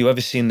 Have you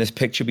ever seen this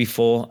picture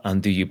before,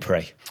 and do you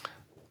pray?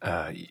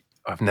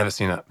 I've never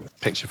seen that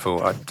picture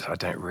before. I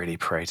don't really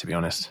pray, to be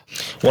honest.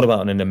 What about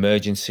in an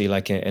emergency,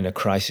 like in a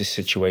crisis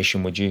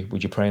situation? Would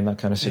you pray in that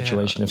kind of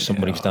situation if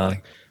somebody's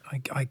dying?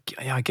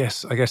 I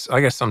guess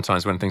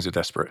sometimes when things are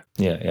desperate.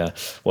 Yeah.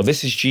 Well,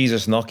 this is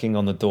Jesus knocking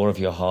on the door of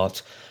your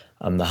heart,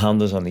 and the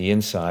handle's on the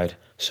inside,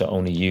 so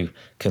only you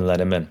can let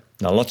him in.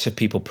 Now, lots of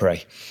people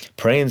pray.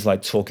 Praying's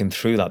like talking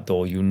through that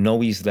door. You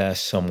know he's there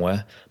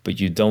somewhere, but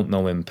you don't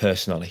know him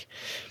personally.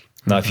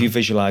 Now, if you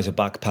visualize a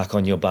backpack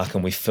on your back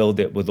and we filled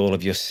it with all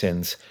of your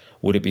sins,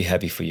 would it be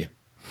heavy for you?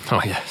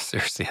 Oh, yeah,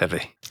 seriously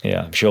heavy.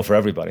 Yeah, I'm sure for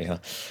everybody, huh?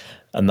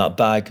 And that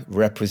bag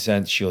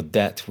represents your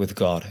debt with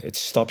God. It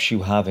stops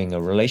you having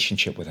a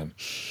relationship with him.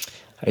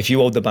 If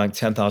you owed the bank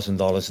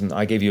 $10,000 and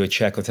I gave you a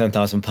check, or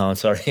 £10,000,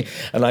 sorry,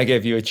 and I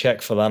gave you a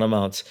check for that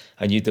amount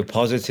and you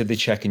deposited the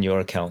check in your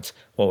account,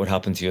 what would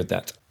happen to your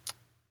debt?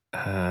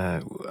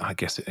 I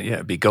guess,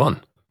 it'd be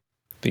gone.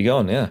 Be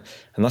gone, yeah.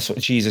 And that's what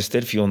Jesus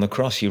did for you on the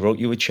cross. He wrote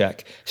you a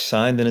check,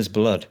 signed in his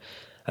blood,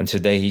 and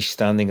today he's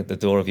standing at the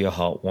door of your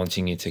heart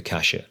wanting you to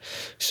cash it.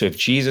 So if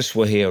Jesus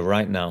were here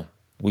right now,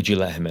 would you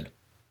let him in?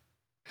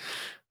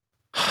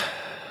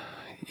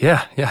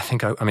 Yeah, I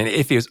think I mean,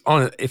 if he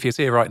was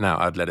here right now,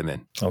 I'd let him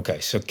in. Okay,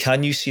 so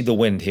can you see the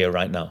wind here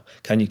right now?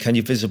 Can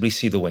you visibly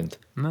see the wind?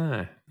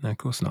 No, of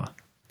course not.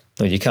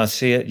 No, you can't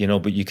see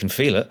it, but you can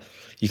feel it.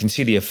 You can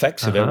see the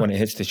effects of it when it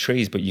hits the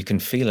trees, but you can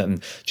feel it.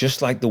 And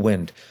just like the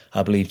wind,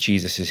 I believe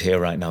Jesus is here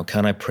right now.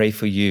 Can I pray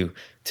for you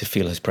to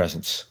feel his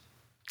presence?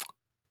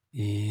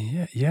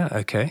 Yeah,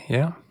 okay,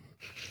 yeah.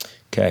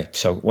 Okay,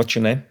 so what's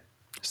your name?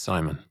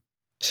 Simon.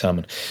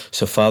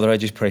 So, Father, I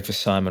just pray for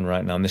Simon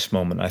right now in this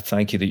moment. I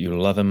thank you that you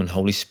love him, and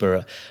Holy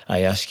Spirit,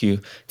 I ask you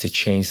to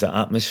change the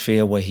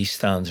atmosphere where he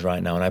stands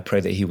right now. And I pray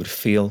that he would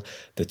feel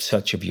the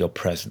touch of your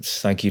presence.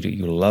 Thank you that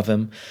you love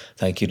him.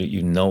 Thank you that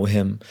you know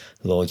him.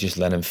 Lord, just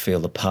let him feel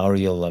the power of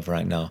your love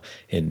right now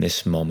in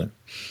this moment.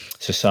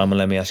 So, Simon,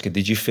 let me ask you,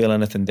 did you feel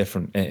anything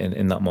different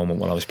in that moment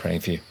while I was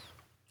praying for you?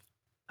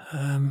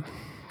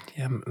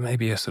 Yeah,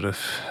 maybe a sort of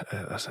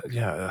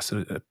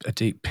a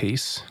deep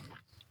peace.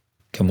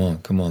 Come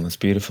on, that's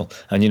beautiful.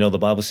 And the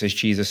Bible says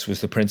Jesus was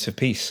the Prince of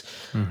Peace,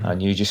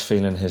 and you're just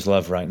feeling his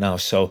love right now.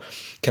 So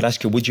could I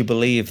ask you, would you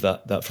believe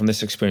that from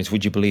this experience,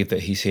 would you believe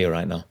that he's here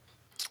right now?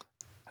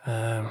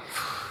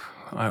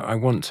 I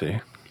want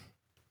to.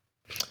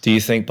 Do you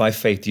think by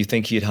faith, do you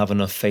think you'd have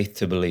enough faith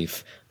to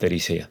believe that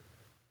he's here?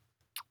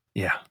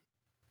 Yeah.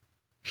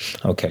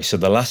 Okay, so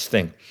the last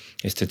thing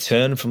is to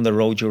turn from the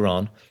road you're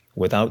on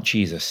without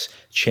Jesus,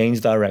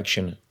 change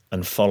direction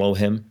and follow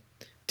him.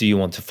 Do you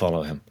want to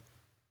follow him?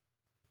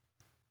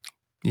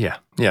 Yeah,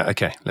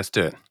 okay, let's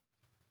do it.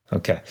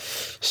 Okay,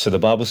 so the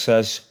Bible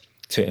says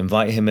to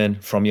invite him in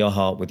from your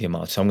heart with your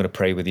mouth. So I'm going to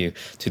pray with you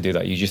to do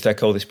that. You just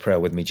echo this prayer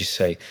with me. Just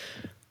say,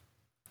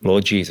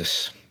 Lord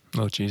Jesus,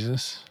 Lord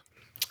Jesus,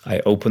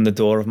 I open the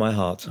door of my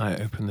heart I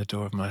open the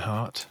door of my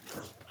heart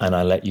and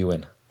I let you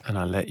in. and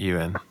I let you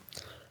in.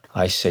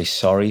 I say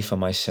sorry for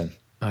my sin.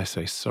 I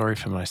say sorry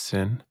for my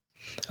sin.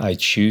 I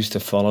choose to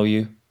follow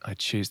you I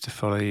choose to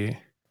follow you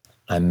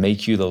and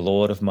make you the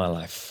Lord of my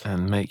life.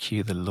 and make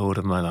you the Lord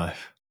of my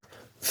life.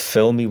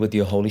 Fill me with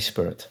your Holy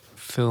Spirit.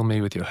 Fill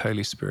me with your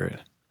Holy Spirit.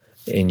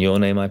 In your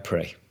name I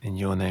pray. In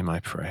your name I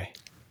pray.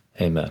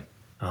 Amen.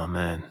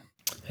 Amen.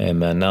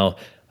 Amen. Now,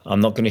 I'm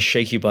not going to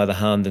shake you by the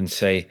hand and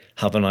say,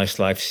 have a nice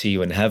life, see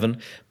you in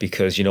heaven,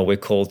 because, we're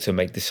called to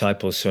make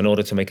disciples. So in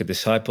order to make a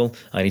disciple,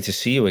 I need to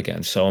see you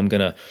again. So I'm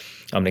going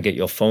to get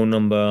your phone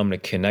number. I'm going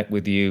to connect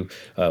with you.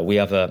 We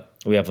have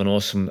an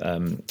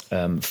awesome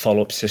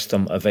follow-up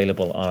system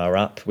available on our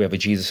app. We have a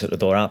Jesus at the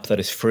Door app that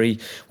is free.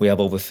 We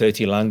have over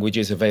 30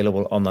 languages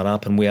available on that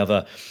app, and we have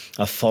a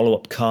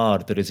follow-up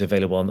card that is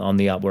available on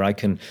the app where I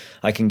can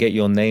get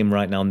your name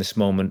right now in this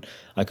moment.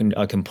 I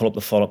can pull up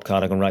the follow-up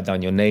card. I can write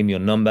down your name, your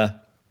number,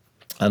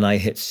 and I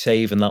hit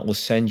save, and that will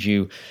send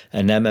you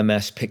an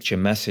MMS picture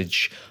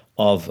message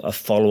of a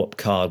follow-up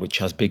card, which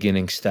has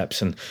beginning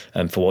steps and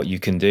for what you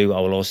can do.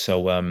 I will also,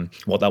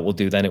 what that will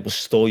do then, it will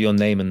store your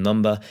name and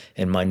number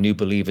in my New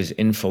Believers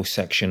info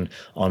section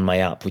on my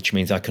app, which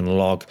means I can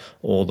log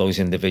all those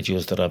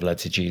individuals that I've led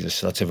to Jesus.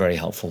 So that's a very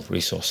helpful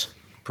resource.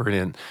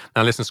 Brilliant.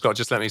 Now, listen, Scott,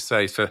 just let me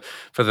say for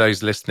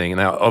those listening,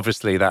 now,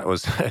 obviously that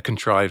was a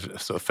contrived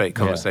sort of fake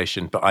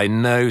conversation, but I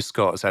know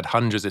Scott has had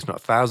hundreds, if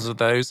not thousands of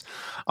those.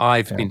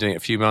 I've been doing it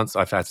a few months.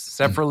 I've had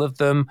several of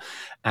them.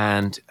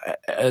 And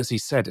as he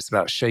said, it's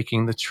about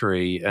shaking the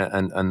tree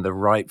and the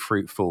ripe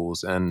fruit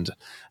falls. And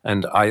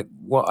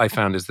what I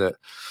found is that,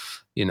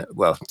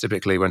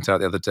 typically went out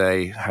the other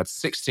day, had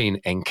 16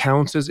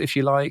 encounters, if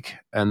you like,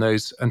 and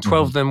 12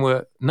 of them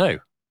were no.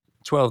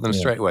 12 of them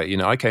straight away.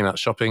 I came out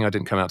shopping. I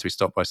didn't come out to be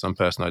stopped by some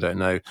person I don't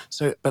know.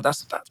 So, but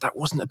that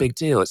wasn't a big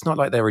deal. It's not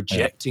like they're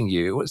rejecting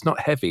you. It's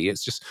not heavy.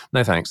 It's just,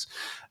 no thanks.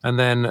 And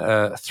then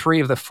 3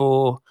 of the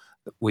 4,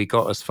 we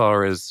got as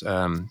far as,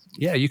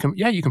 you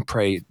can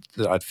pray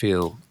that I'd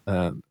feel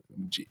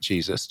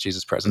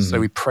Jesus' presence. So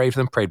we prayed for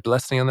them, prayed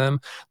blessing on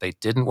them. They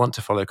didn't want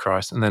to follow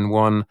Christ. And then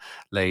one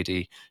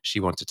lady, she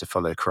wanted to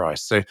follow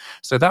Christ.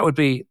 So that would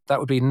be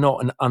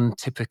not an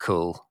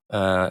untypical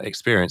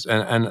experience.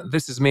 And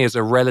this is me as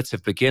a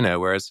relative beginner,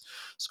 whereas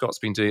Scott's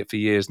been doing it for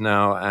years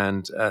now.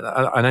 And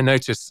I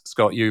noticed,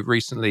 Scott,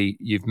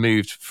 you've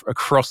moved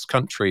across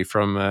country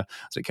from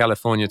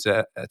California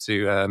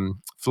to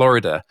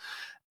Florida.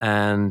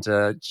 And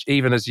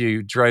even as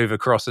you drove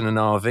across in an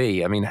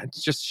RV, I mean,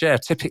 just share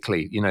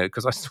typically,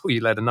 because I saw you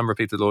led a number of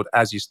people to the Lord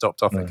as you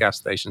stopped off at gas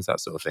stations, that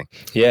sort of thing.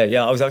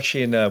 Yeah. I was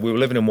actually we were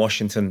living in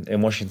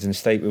Washington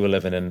State. We were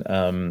living in,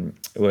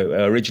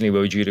 originally we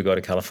were due to go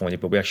to California,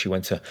 but we actually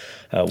went to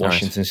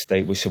Washington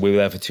State. So we were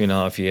there for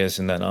 2.5 years.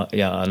 And then,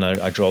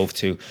 I drove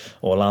to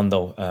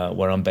Orlando,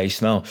 where I'm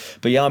based now.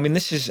 But I mean,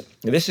 this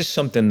is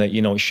something that,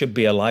 it should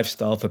be a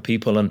lifestyle for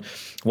people. And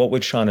what we're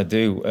trying to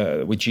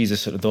do with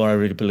Jesus at the Door, I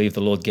really believe the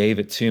Lord gave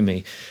it to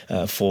me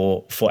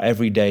for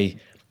everyday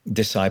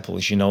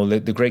disciples.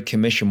 The Great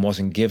Commission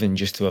wasn't given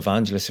just to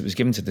evangelists; it was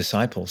given to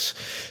disciples.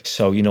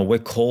 So we're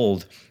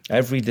called.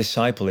 Every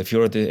disciple, if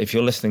you're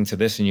listening to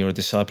this and you're a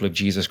disciple of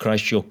Jesus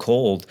Christ, you're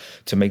called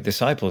to make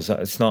disciples.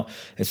 It's not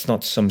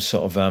some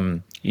sort of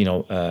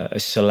a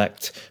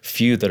select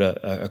few that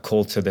are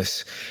called to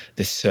this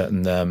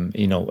certain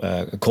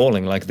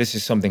calling. Like, this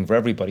is something for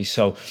everybody.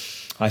 So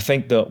I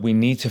think that we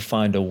need to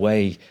find a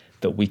way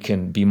that we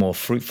can be more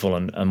fruitful.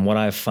 And what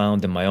I've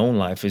found in my own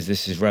life is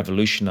this has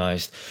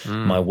revolutionized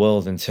my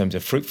world in terms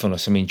of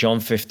fruitfulness. I mean, John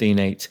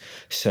 15:8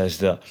 says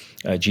that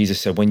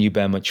Jesus said, when you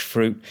bear much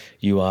fruit,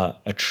 you are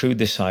a true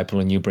disciple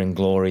and you bring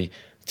glory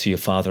to your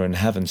Father in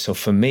heaven. So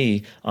for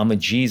me, I'm a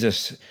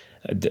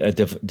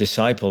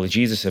disciple, a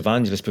Jesus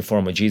evangelist before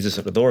I'm a Jesus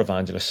at the Door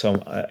evangelist. So,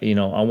 I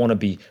want to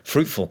be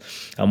fruitful.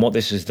 And what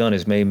this has done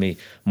is made me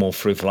more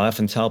fruitful. I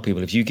often tell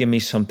people, if you give me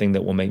something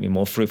that will make me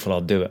more fruitful,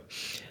 I'll do it.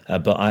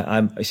 But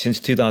I'm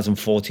since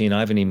 2014, I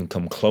haven't even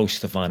come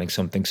close to finding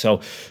something. So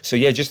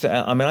yeah,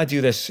 I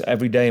do this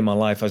every day in my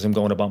life as I'm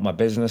going about my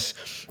business.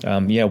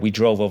 We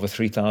drove over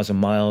 3,000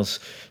 miles,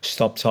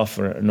 stopped off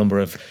at a number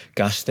of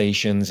gas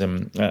stations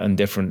and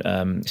different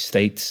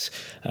states,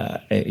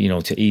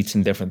 to eat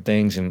and different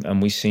things.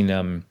 And we've seen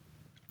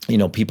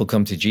people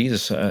come to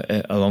Jesus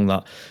along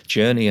that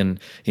journey, and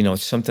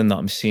it's something that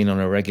I'm seeing on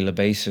a regular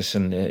basis,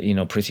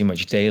 and pretty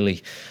much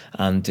daily.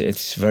 And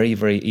it's very,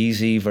 very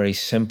easy, very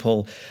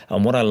simple.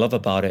 And what I love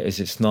about it is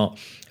it's not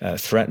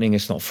threatening,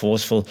 it's not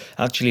forceful.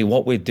 Actually,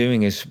 what we're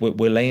doing is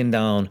we're laying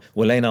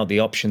out the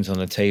options on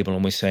the table,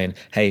 and we're saying,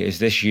 hey, is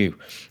this you?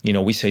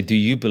 We say, do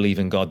you believe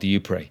in God? Do you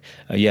pray?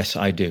 Yes,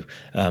 I do.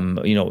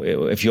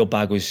 If your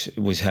bag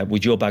was heavy,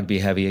 would your bag be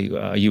heavy?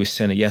 Are you a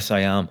sinner? Yes, I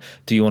am.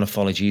 Do you want to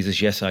follow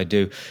Jesus? Yes, I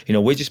do.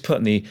 We're just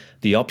putting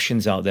the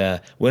options out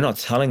there. We're not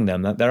telling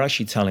them that. They're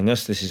actually telling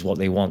us this is what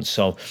they want.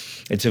 So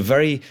it's a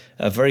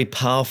very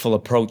powerful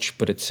approach,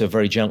 but it's a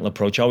very gentle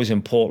approach. I was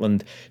in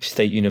Portland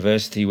State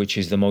University, which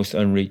is the most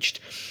unreached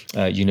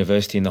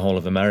university in the whole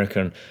of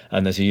America.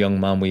 And there's a young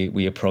man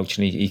we approached,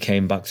 and he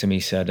came back to me,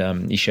 said,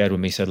 he shared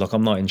with me, said, look,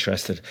 I'm not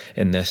interested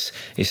in this.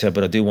 He said,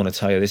 but I do want to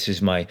tell you, this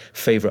is my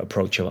favorite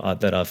approach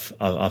that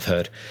I've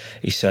heard.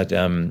 He said,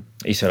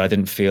 I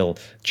didn't feel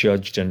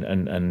judged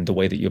and the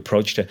way that you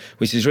approached it,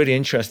 which is really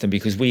interesting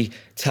because we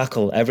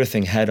tackle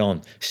everything head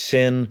on.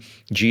 Sin,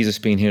 Jesus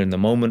being here in the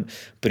moment,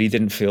 but he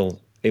didn't feel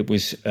it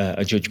was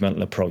a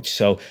judgmental approach.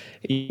 So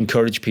he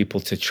encouraged people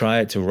to try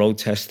it, to road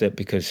test it,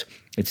 because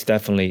it's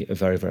definitely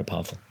very, very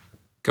powerful.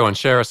 Go on,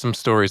 share us some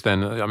stories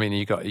then. I mean,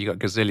 you got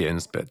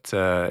gazillions, but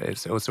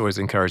it's always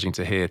encouraging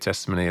to hear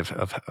testimony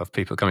of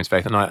people coming to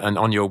faith. And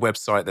on your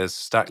website, there's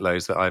stack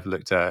loads that I've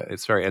looked at.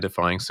 It's very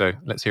edifying. So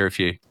let's hear a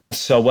few.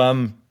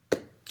 So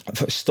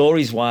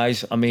stories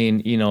wise, I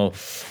mean,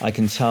 I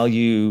can tell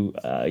you,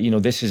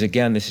 this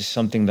is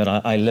something that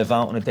I live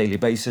out on a daily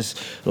basis.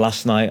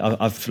 Last night,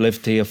 I've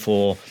lived here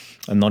for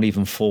not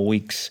even 4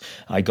 weeks.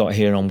 I got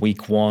here on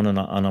week 1, and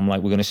I'm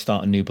like, we're going to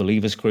start a new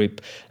believers group.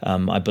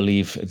 I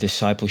believe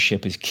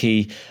discipleship is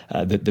key.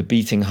 The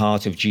beating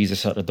heart of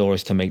Jesus at the door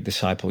is to make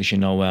disciples.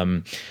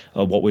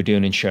 What we're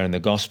doing in sharing the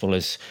gospel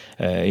is,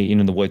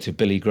 in the words of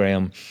Billy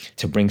Graham,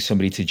 to bring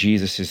somebody to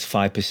Jesus is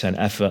 5%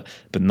 effort,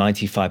 but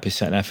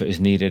 95% effort is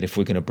needed if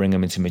we're going to bring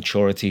them into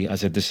maturity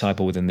as a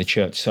disciple within the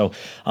church. So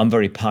I'm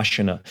very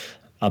passionate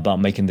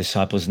about making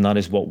disciples, and that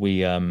is what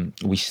we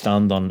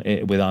stand on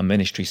with our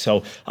ministry.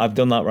 So I've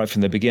done that right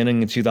from the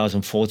beginning. In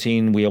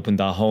 2014, we opened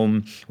our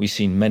home. We've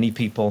seen many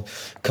people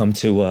come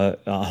to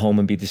our home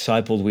and be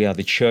discipled. We had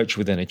the church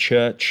within a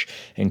church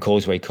in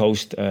Causeway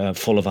Coast,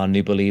 full of our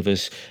new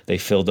believers. They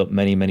filled up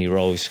many, many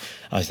rows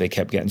as they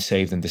kept getting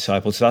saved and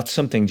discipled. So that's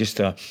something, just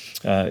to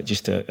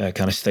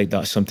kind of state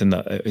that, something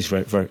that is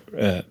very, very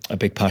a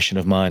big passion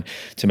of mine,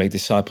 to make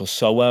disciples.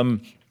 So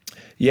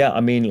yeah,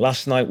 I mean,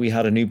 last night we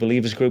had a new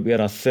believers group. We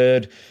had our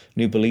 3rd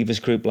new believers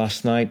group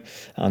last night,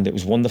 and it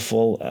was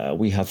wonderful.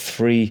 We had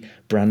 3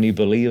 brand new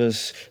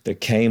believers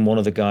that came. One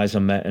of the guys I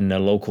met in a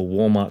local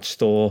Walmart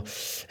store,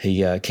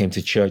 he came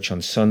to church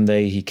on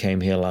Sunday. He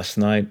came here last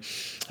night.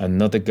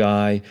 Another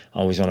guy,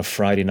 I was on a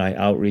Friday night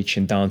outreach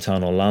in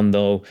downtown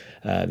Orlando.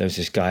 There was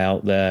this guy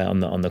out there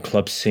on the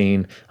club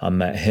scene. I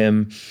met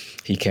him.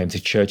 He came to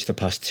church the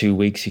past 2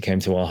 weeks. He came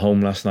to our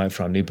home last night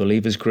for our new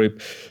believers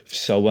group.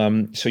 So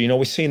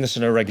we're seeing this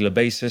on a regular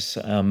basis.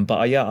 But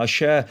I'll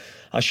share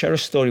a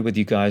story with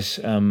you guys.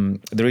 The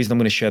reason I'm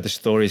going to share the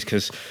story is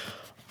because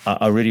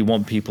I really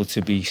want people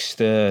to be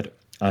stirred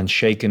and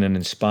shaken and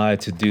inspired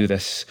to do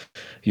this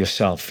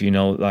yourself.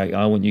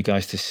 I want you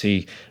guys to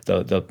see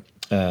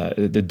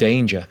the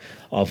danger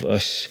of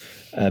us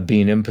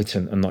being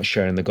impotent and not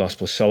sharing the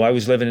gospel. So I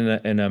was living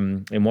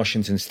in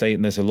Washington State,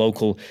 and there's a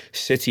local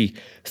city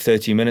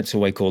 30 minutes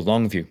away called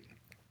Longview.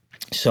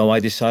 So I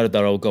decided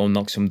that I would go and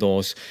knock some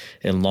doors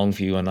in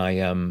Longview, and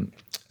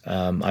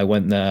I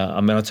went there.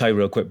 I mean, I'll tell you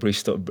real quick,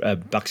 brief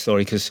backstory,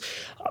 because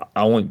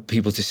I want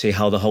people to see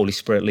how the Holy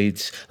Spirit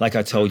leads. Like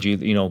I told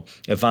you,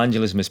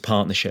 evangelism is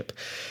partnership.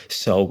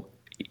 So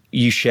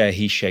you share,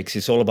 he shakes.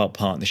 It's all about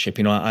partnership.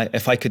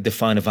 If I could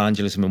define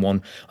evangelism in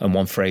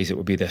one phrase, it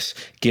would be this: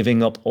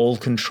 giving up all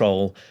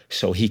control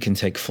so he can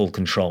take full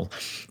control.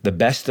 The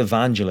best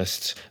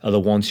evangelists are the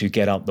ones who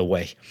get out the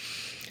way.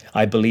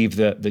 I believe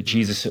that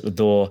Jesus at the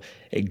door,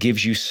 it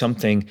gives you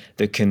something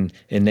that can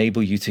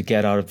enable you to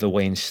get out of the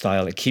way in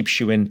style. It keeps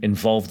you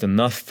involved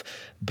enough,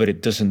 but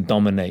it doesn't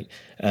dominate.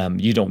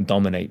 You don't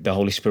dominate. The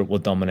Holy Spirit will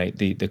dominate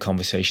the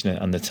conversation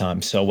and the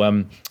time. So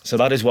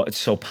that is what it's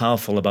so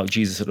powerful about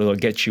Jesus. It'll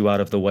get you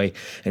out of the way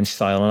in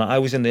style. And I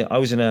was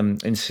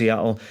in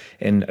Seattle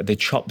in the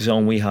Chop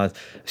Zone. We had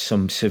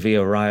some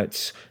severe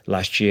riots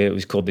last year. It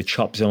was called the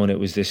Chop Zone. It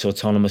was this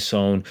autonomous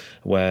zone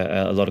where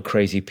a lot of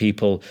crazy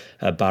people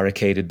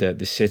barricaded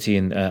the city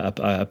and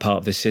a part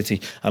of the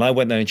city. And I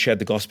went there and shared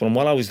the gospel. And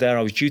while I was there,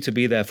 I was due to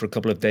be there for a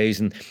couple of days.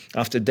 And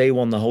after day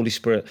 1, the Holy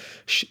Spirit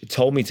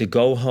told me to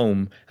go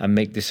home and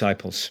make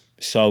disciples.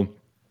 So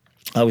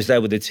I was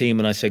there with the team,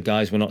 and I said,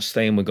 guys, we're not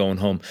staying, we're going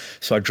home.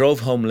 So I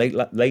drove home late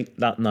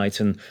that night,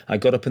 and I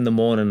got up in the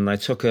morning, and I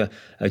took a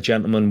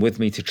gentleman with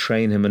me to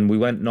train him, and we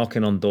went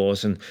knocking on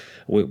doors, and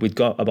we'd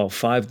got about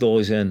 5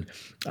 doors in,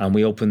 and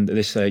we opened,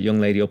 this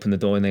young lady opened the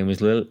door. Her name was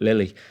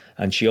Lily,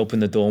 and she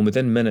opened the door, and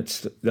within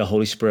minutes, the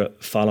Holy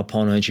Spirit fell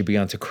upon her, and she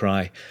began to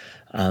cry.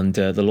 And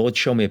the Lord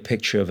showed me a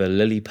picture of a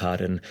lily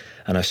pad, and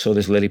I saw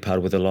this lily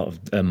pad with a lot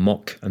of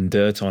muck and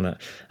dirt on it.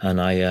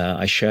 And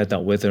I shared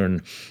that with her,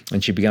 and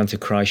she began to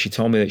cry. She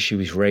told me that she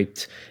was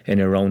raped in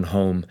her own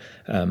home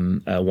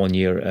 1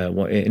 year.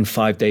 In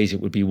 5 days,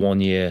 it would be 1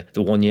 year,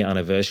 the 1 year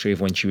anniversary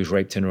of when she was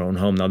raped in her own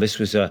home. Now, this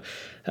was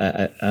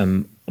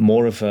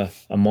more of a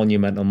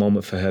monumental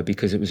moment for her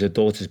because it was her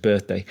daughter's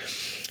birthday.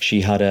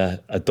 She had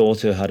a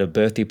daughter had a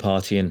birthday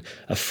party, and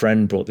a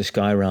friend brought this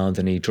guy around,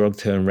 and he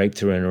drugged her and raped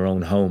her in her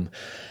own home.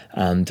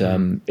 And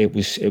it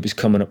was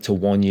coming up to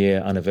 1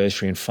 year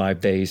anniversary in 5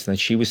 days. And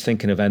she was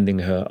thinking of ending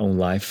her own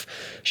life.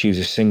 She was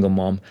a single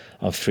mom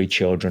of 3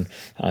 children,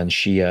 and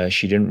she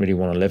didn't really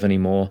want to live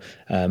anymore.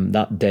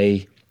 That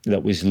day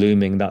that was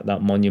looming,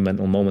 that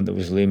monumental moment that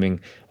was looming,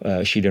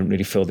 she didn't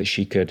really feel that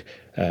she could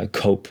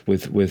cope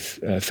with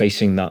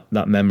facing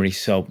that memory.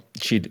 So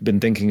she'd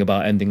been thinking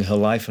about ending her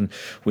life, and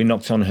we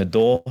knocked on her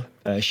door.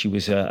 She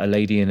was a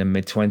lady in her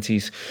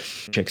mid-20s.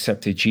 She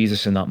accepted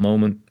Jesus in that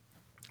moment.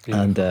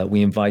 And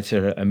we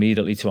invited her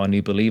immediately to our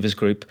New Believers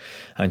group,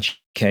 and she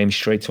came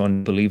straight to our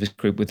New Believers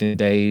group within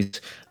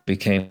days,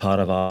 became part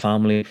of our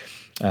family.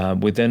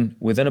 Within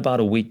about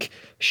a week,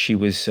 she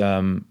was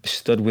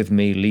stood with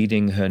me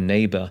leading her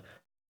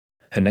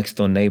next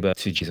door neighbor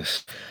to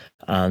Jesus.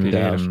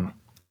 And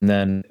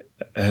then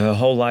her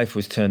whole life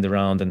was turned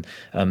around.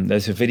 And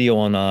there's a video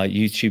on our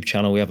YouTube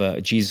channel. We have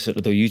a Jesus at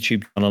the Door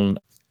YouTube channel.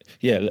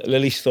 Yeah,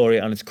 Lily's story,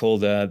 and it's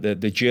called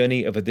the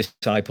Journey of a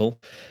Disciple.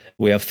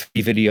 We have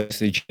 3 videos,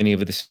 the journey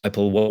of a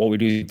disciple. What we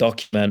do is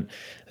document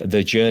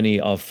the journey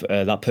of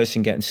that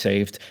person getting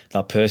saved,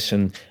 that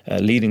person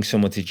leading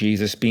someone to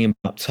Jesus, being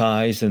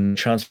baptized, and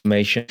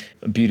transformation,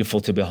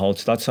 beautiful to behold.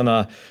 So that's on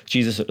our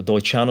Jesus at the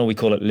Door channel. We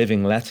call it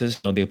Living Letters.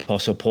 You know, the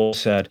Apostle Paul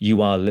said,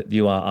 "You are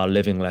our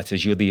living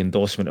letters. You're the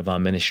endorsement of our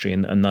ministry,"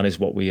 and that is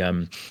what we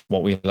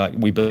like.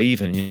 We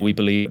believe in. We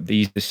believe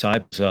these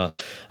disciples are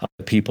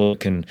the people who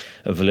can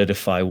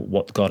validify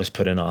what God has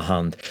put in our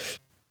hand.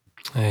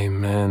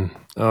 Amen.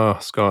 Oh,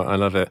 Scott, I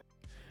love it.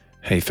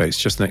 Hey folks,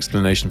 just an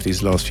explanation for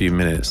these last few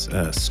minutes.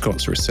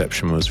 Scott's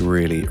reception was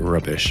really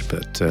rubbish,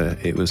 but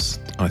it was,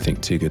 I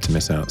think, too good to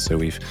miss out. So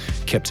we've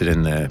kept it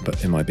in there,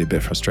 but it might be a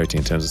bit frustrating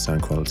in terms of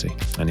sound quality.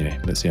 Anyway,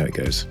 let's see how it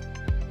goes.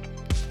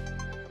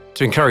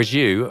 To encourage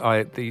you,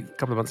 a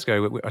couple of months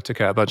ago, I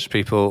took out a bunch of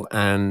people,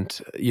 and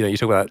you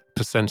talk about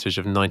percentage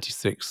of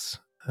 96%,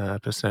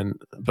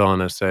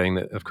 Barna saying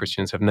that of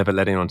Christians have never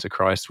led anyone to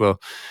Christ. Well,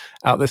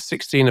 out of the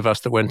 16 of us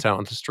that went out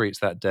on the streets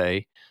that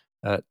day,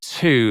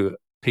 2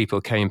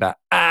 people came back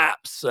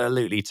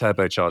absolutely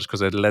turbocharged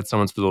because they'd led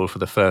someone to the Lord for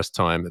the first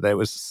time. There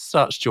was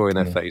such joy in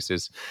their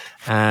faces.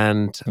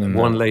 And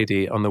one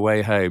lady on the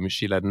way home,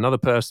 she led another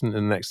person, and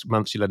the next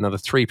month she led another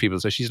 3 people.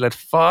 So she's led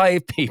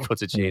 5 people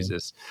to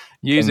Jesus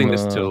using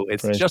this tool.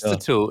 It's just a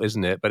tool,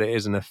 isn't it? But it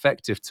is an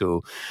effective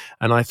tool.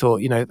 And I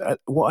thought,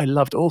 what I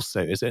loved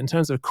also is that in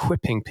terms of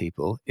equipping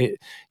people, it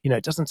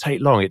doesn't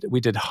take long. We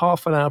did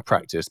half an hour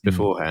practice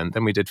beforehand.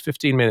 Then we did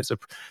 15 minutes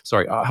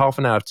half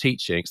an hour of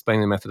teaching,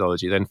 explaining the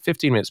methodology, then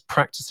 15 minutes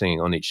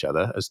practicing on each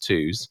other as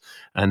 2s,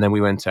 and then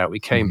we went out, we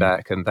came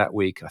back, and that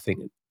week I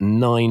think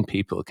 9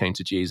 people came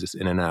to Jesus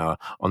in an hour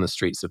on the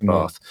streets of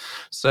Bath.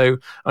 So,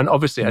 and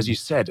obviously, as you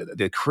said,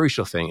 the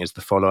crucial thing is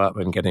the follow-up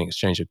and getting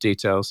exchange of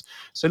details.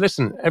 So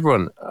listen,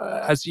 everyone,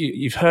 as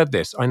you've heard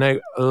this, I know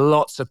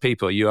lots of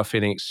people, you are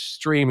feeling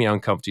extremely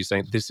uncomfortable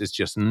saying, this is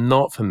just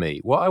not for me.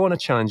 What I want to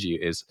challenge you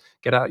is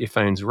get out your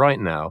phones right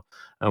now,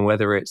 and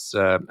whether it's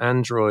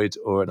Android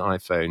or an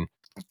iPhone,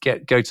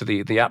 go to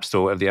the App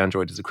Store of the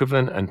Android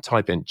equivalent and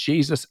type in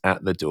Jesus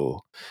at the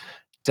Door.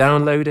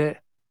 Download it,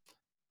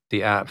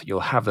 the app. You'll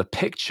have a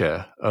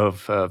picture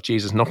of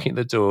Jesus knocking at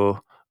the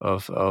door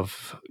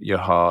of your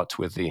heart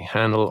with the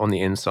handle on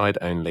the inside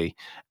only,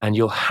 and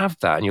you'll have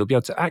that, and you'll be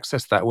able to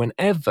access that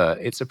whenever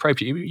it's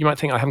appropriate. You might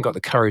think, I haven't got the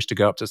courage to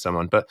go up to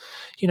someone, but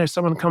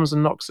someone comes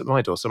and knocks at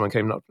my door. Someone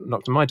came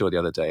knocked on my door the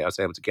other day. I was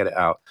able to get it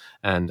out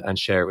and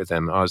share it with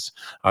them. I was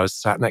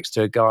sat next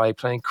to a guy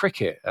playing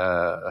cricket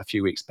a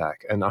few weeks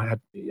back, and I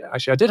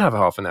did have a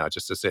half an hour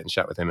just to sit and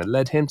chat with him and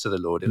led him to the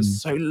Lord. It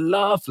was so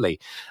lovely.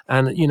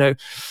 And you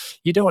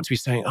don't want to be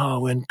saying,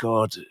 when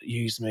God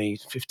used me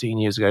 15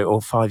 years ago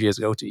or 5 years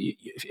ago.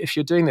 If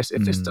you're doing this,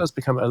 if this does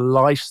become a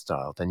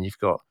lifestyle, then you've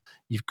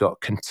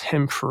got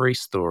contemporary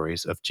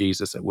stories of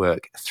Jesus at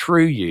work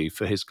through you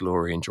for his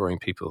glory and drawing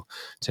people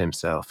to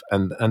himself.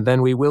 And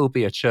then we will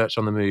be a church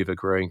on the move, a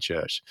growing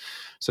church.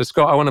 So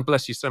Scott, I want to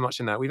bless you so much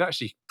in that. We've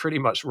actually pretty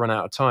much run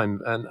out of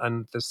time,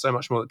 and there's so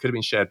much more that could have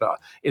been shared. But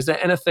is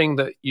there anything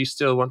that you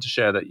still want to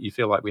share that you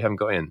feel like we haven't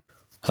got in?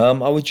 I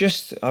would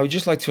just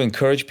like to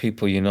encourage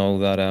people,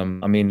 that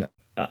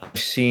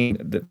I've seen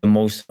the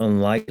most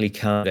unlikely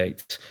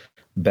candidates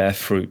bear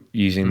fruit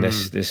using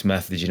this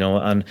method,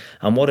 and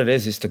what it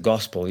is the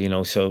gospel,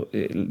 so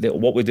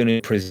what we're doing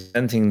is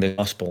presenting the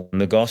gospel, and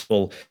the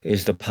gospel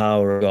is the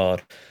power of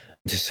God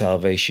to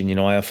salvation. You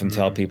know, I often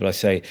tell people, I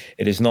say,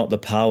 it is not the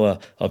power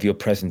of your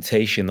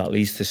presentation that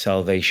leads to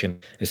salvation.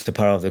 It's the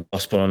power of the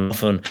gospel. And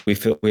often we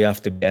feel we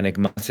have to be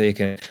enigmatic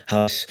and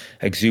have this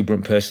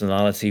exuberant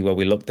personality where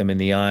we look them in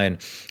the eye.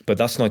 But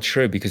that's not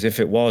true, because if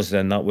it was,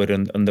 then that would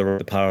underride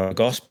the power of the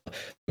gospel.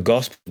 The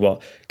gospel is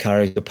what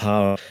carries the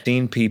power. I've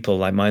seen people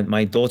like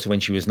my daughter, when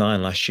she was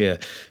 9 last year,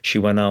 she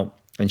went out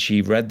and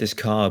she read this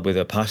card with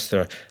a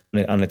pastor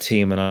and a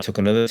team, and I took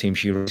another team.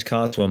 She read this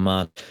card to a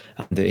man,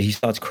 and he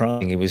starts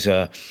crying. He was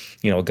a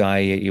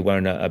guy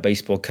wearing a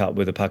baseball cap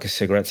with a pack of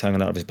cigarettes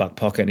hanging out of his back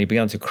pocket, and he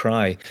began to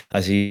cry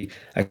as he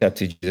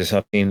accepted Jesus.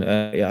 I've seen,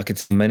 I could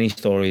see many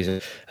stories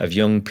of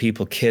young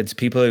people, kids,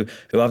 people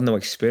who have no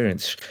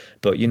experience.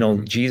 But,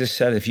 Jesus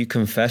said, if you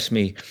confess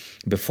me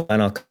before,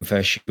 and I'll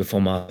confess you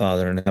before my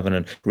Father in heaven.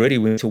 And really,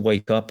 we need to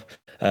wake up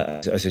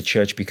as a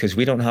church, because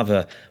we don't have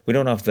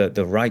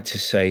the right to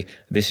say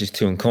this is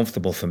too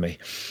uncomfortable for me,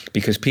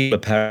 because people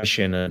are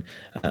perishing,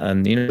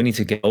 and we need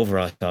to get over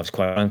ourselves,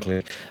 quite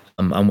frankly.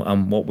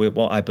 And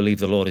what I believe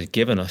the Lord has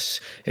given us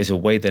is a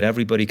way that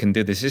everybody can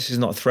do this. This is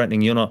not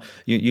threatening. You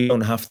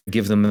don't have to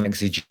give them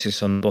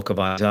exegesis on the book of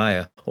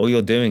Isaiah. All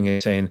you're doing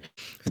is saying,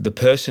 the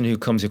person who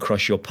comes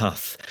across your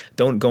path,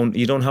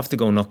 you don't have to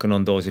go knocking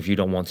on doors if you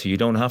don't want to. You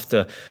don't have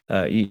to,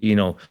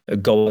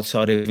 go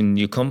outside in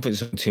your comfort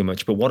zone too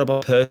much. But what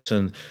about a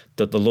person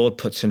that the Lord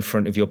puts in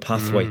front of your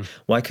pathway?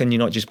 Why can you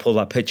not just pull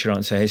that picture out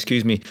and say, hey,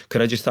 excuse me,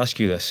 could I just ask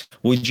you this?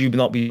 Would you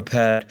not be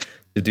prepared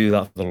to do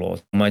that for the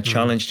Lord? My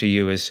challenge to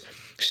you is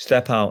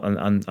step out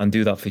and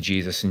do that for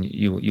Jesus, and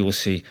you will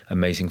see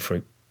amazing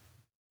fruit.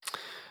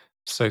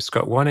 So,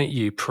 Scott, why don't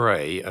you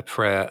pray a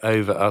prayer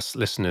over us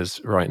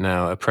listeners right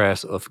now, a prayer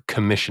of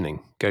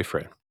commissioning? Go for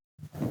it.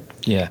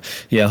 Yeah.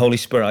 Holy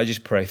Spirit, I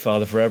just pray,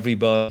 Father, for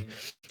everybody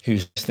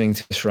who's listening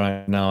to this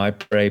right now. I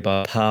pray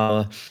by the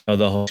power of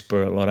the Holy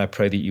Spirit, Lord, I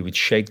pray that you would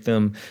shake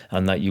them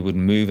and that you would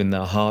move in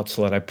their hearts.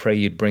 Lord, I pray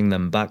you'd bring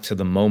them back to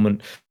the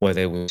moment where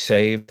they were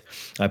saved.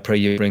 I pray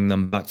you bring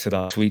them back to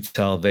that sweet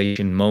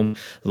salvation moment.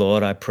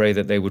 Lord, I pray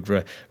that they would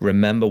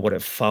remember what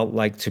it felt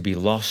like to be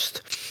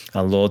lost.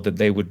 And Lord, that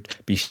they would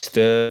be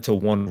stirred to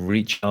want to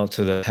reach out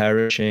to the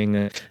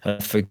perishing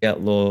and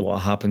forget, Lord, what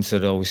happened to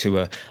those who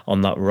are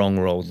on that wrong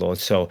road, Lord.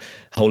 So,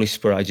 Holy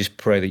Spirit, I just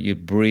pray that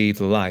you'd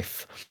breathe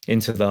life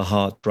into their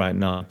heart right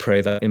now. I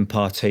pray that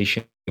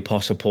impartation,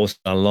 Apostle Paul said,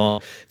 I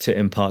long to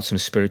impart some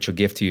spiritual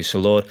gift to you. So,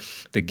 Lord,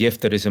 the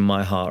gift that is in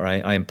my heart,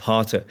 right, I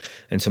impart it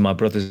into my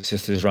brothers and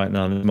sisters right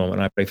now in this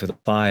moment. I pray for the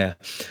fire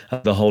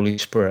of the Holy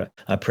Spirit.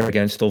 I pray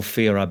against all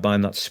fear. I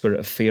bind that spirit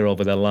of fear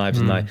over their lives,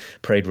 and I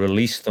prayed,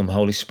 release them,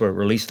 Holy Spirit,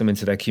 release them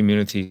into their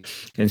community,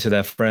 into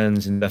their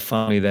friends, in their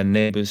family, their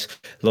neighbors.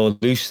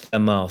 Lord, loose their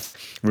mouth,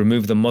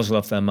 remove the muzzle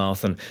off their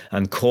mouth,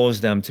 and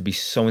cause them to be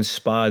so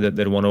inspired that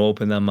they want to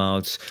open their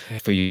mouths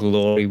for your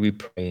glory. We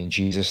pray in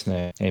Jesus'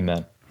 name.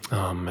 Amen.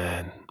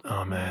 Amen.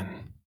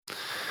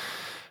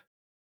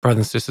 Brothers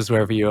and sisters,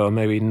 wherever you are,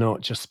 may we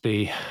not just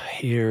be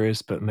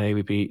hearers, but may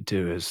we be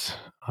doers.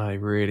 I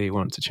really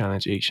want to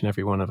challenge each and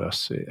every one of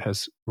us. It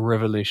has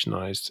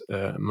revolutionized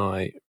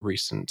my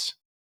recent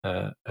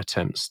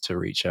attempts to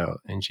reach out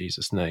in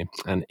Jesus' name.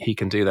 And he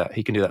can do that.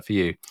 He can do that for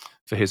you,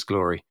 for his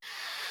glory.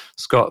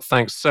 Scott,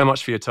 thanks so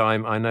much for your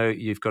time. I know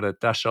you've got to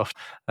dash off.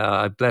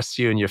 I bless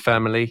you and your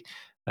family.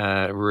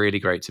 Really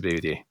great to be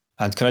with you.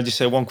 And can I just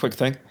say one quick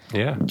thing?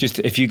 Yeah. Just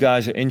if you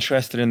guys are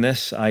interested in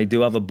this, I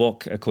do have a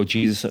book called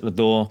Jesus at the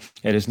Door.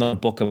 It is not a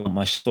book about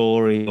my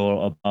story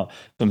or about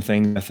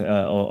something,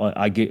 or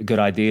I get good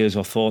ideas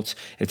or thoughts.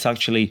 It's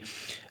actually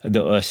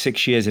the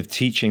 6 years of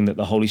teaching that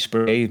the Holy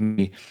Spirit gave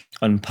me,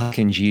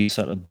 unpacking Jesus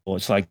at the door.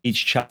 It's like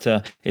each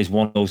chapter is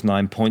one of those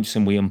 9 points,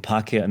 and we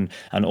unpack it,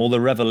 and all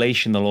the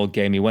revelation the Lord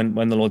gave me. When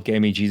the Lord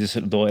gave me Jesus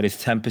at the Door, it is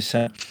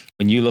 10%.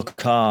 When you look at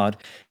the card,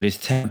 it is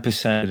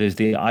 10%. It is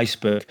the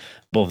iceberg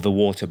above the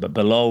water, but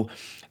below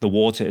the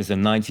water is the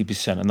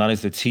 90%, and that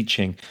is the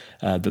teaching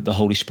that the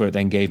Holy Spirit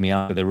then gave me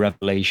after the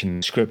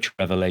revelation, scripture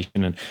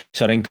revelation. And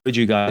so I'd encourage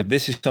you guys, if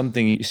this is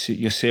something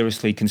you're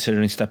seriously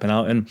considering stepping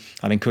out in,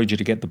 I'd encourage you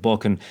to get the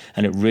book, and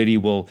it really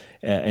will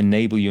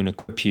enable you and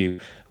equip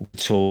you with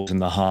tools and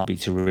the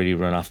heartbeat to really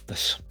run after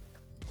this.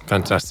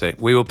 Fantastic.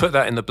 We will put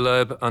that in the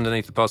blurb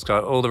underneath the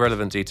podcast, all the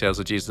relevant details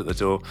of Jesus at the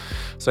Door.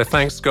 So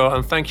thanks, Scott,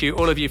 and thank you,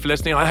 all of you, for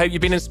listening. I hope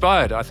you've been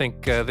inspired. I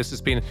think this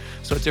has been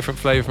sort of different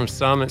flavour from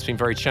some. It's been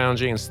very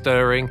challenging and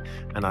stirring,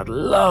 and I'd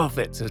love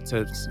it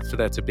for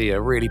there to be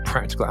a really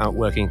practical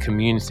outworking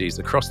communities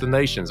across the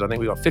nations. I think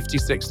we've got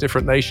 56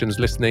 different nations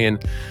listening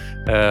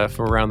in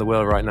from around the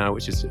world right now,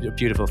 which is a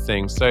beautiful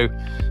thing. So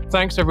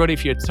thanks, everybody,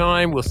 for your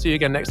time. We'll see you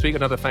again next week.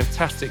 Another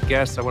fantastic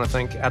guest. I want to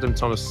thank Adam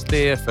Thomas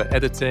Steer for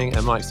editing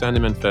and Mike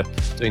Sandeman for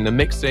doing the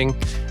mixing.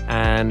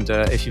 And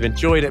if you've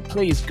enjoyed it,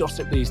 please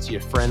gossip these to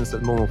your friends,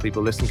 that more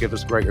people listen. Give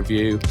us a great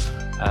review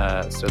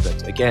so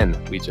that,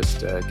 again, we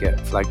just get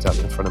flagged up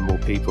in front of more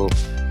people.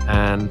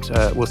 And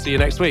we'll see you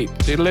next week.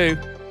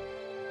 Toodaloo.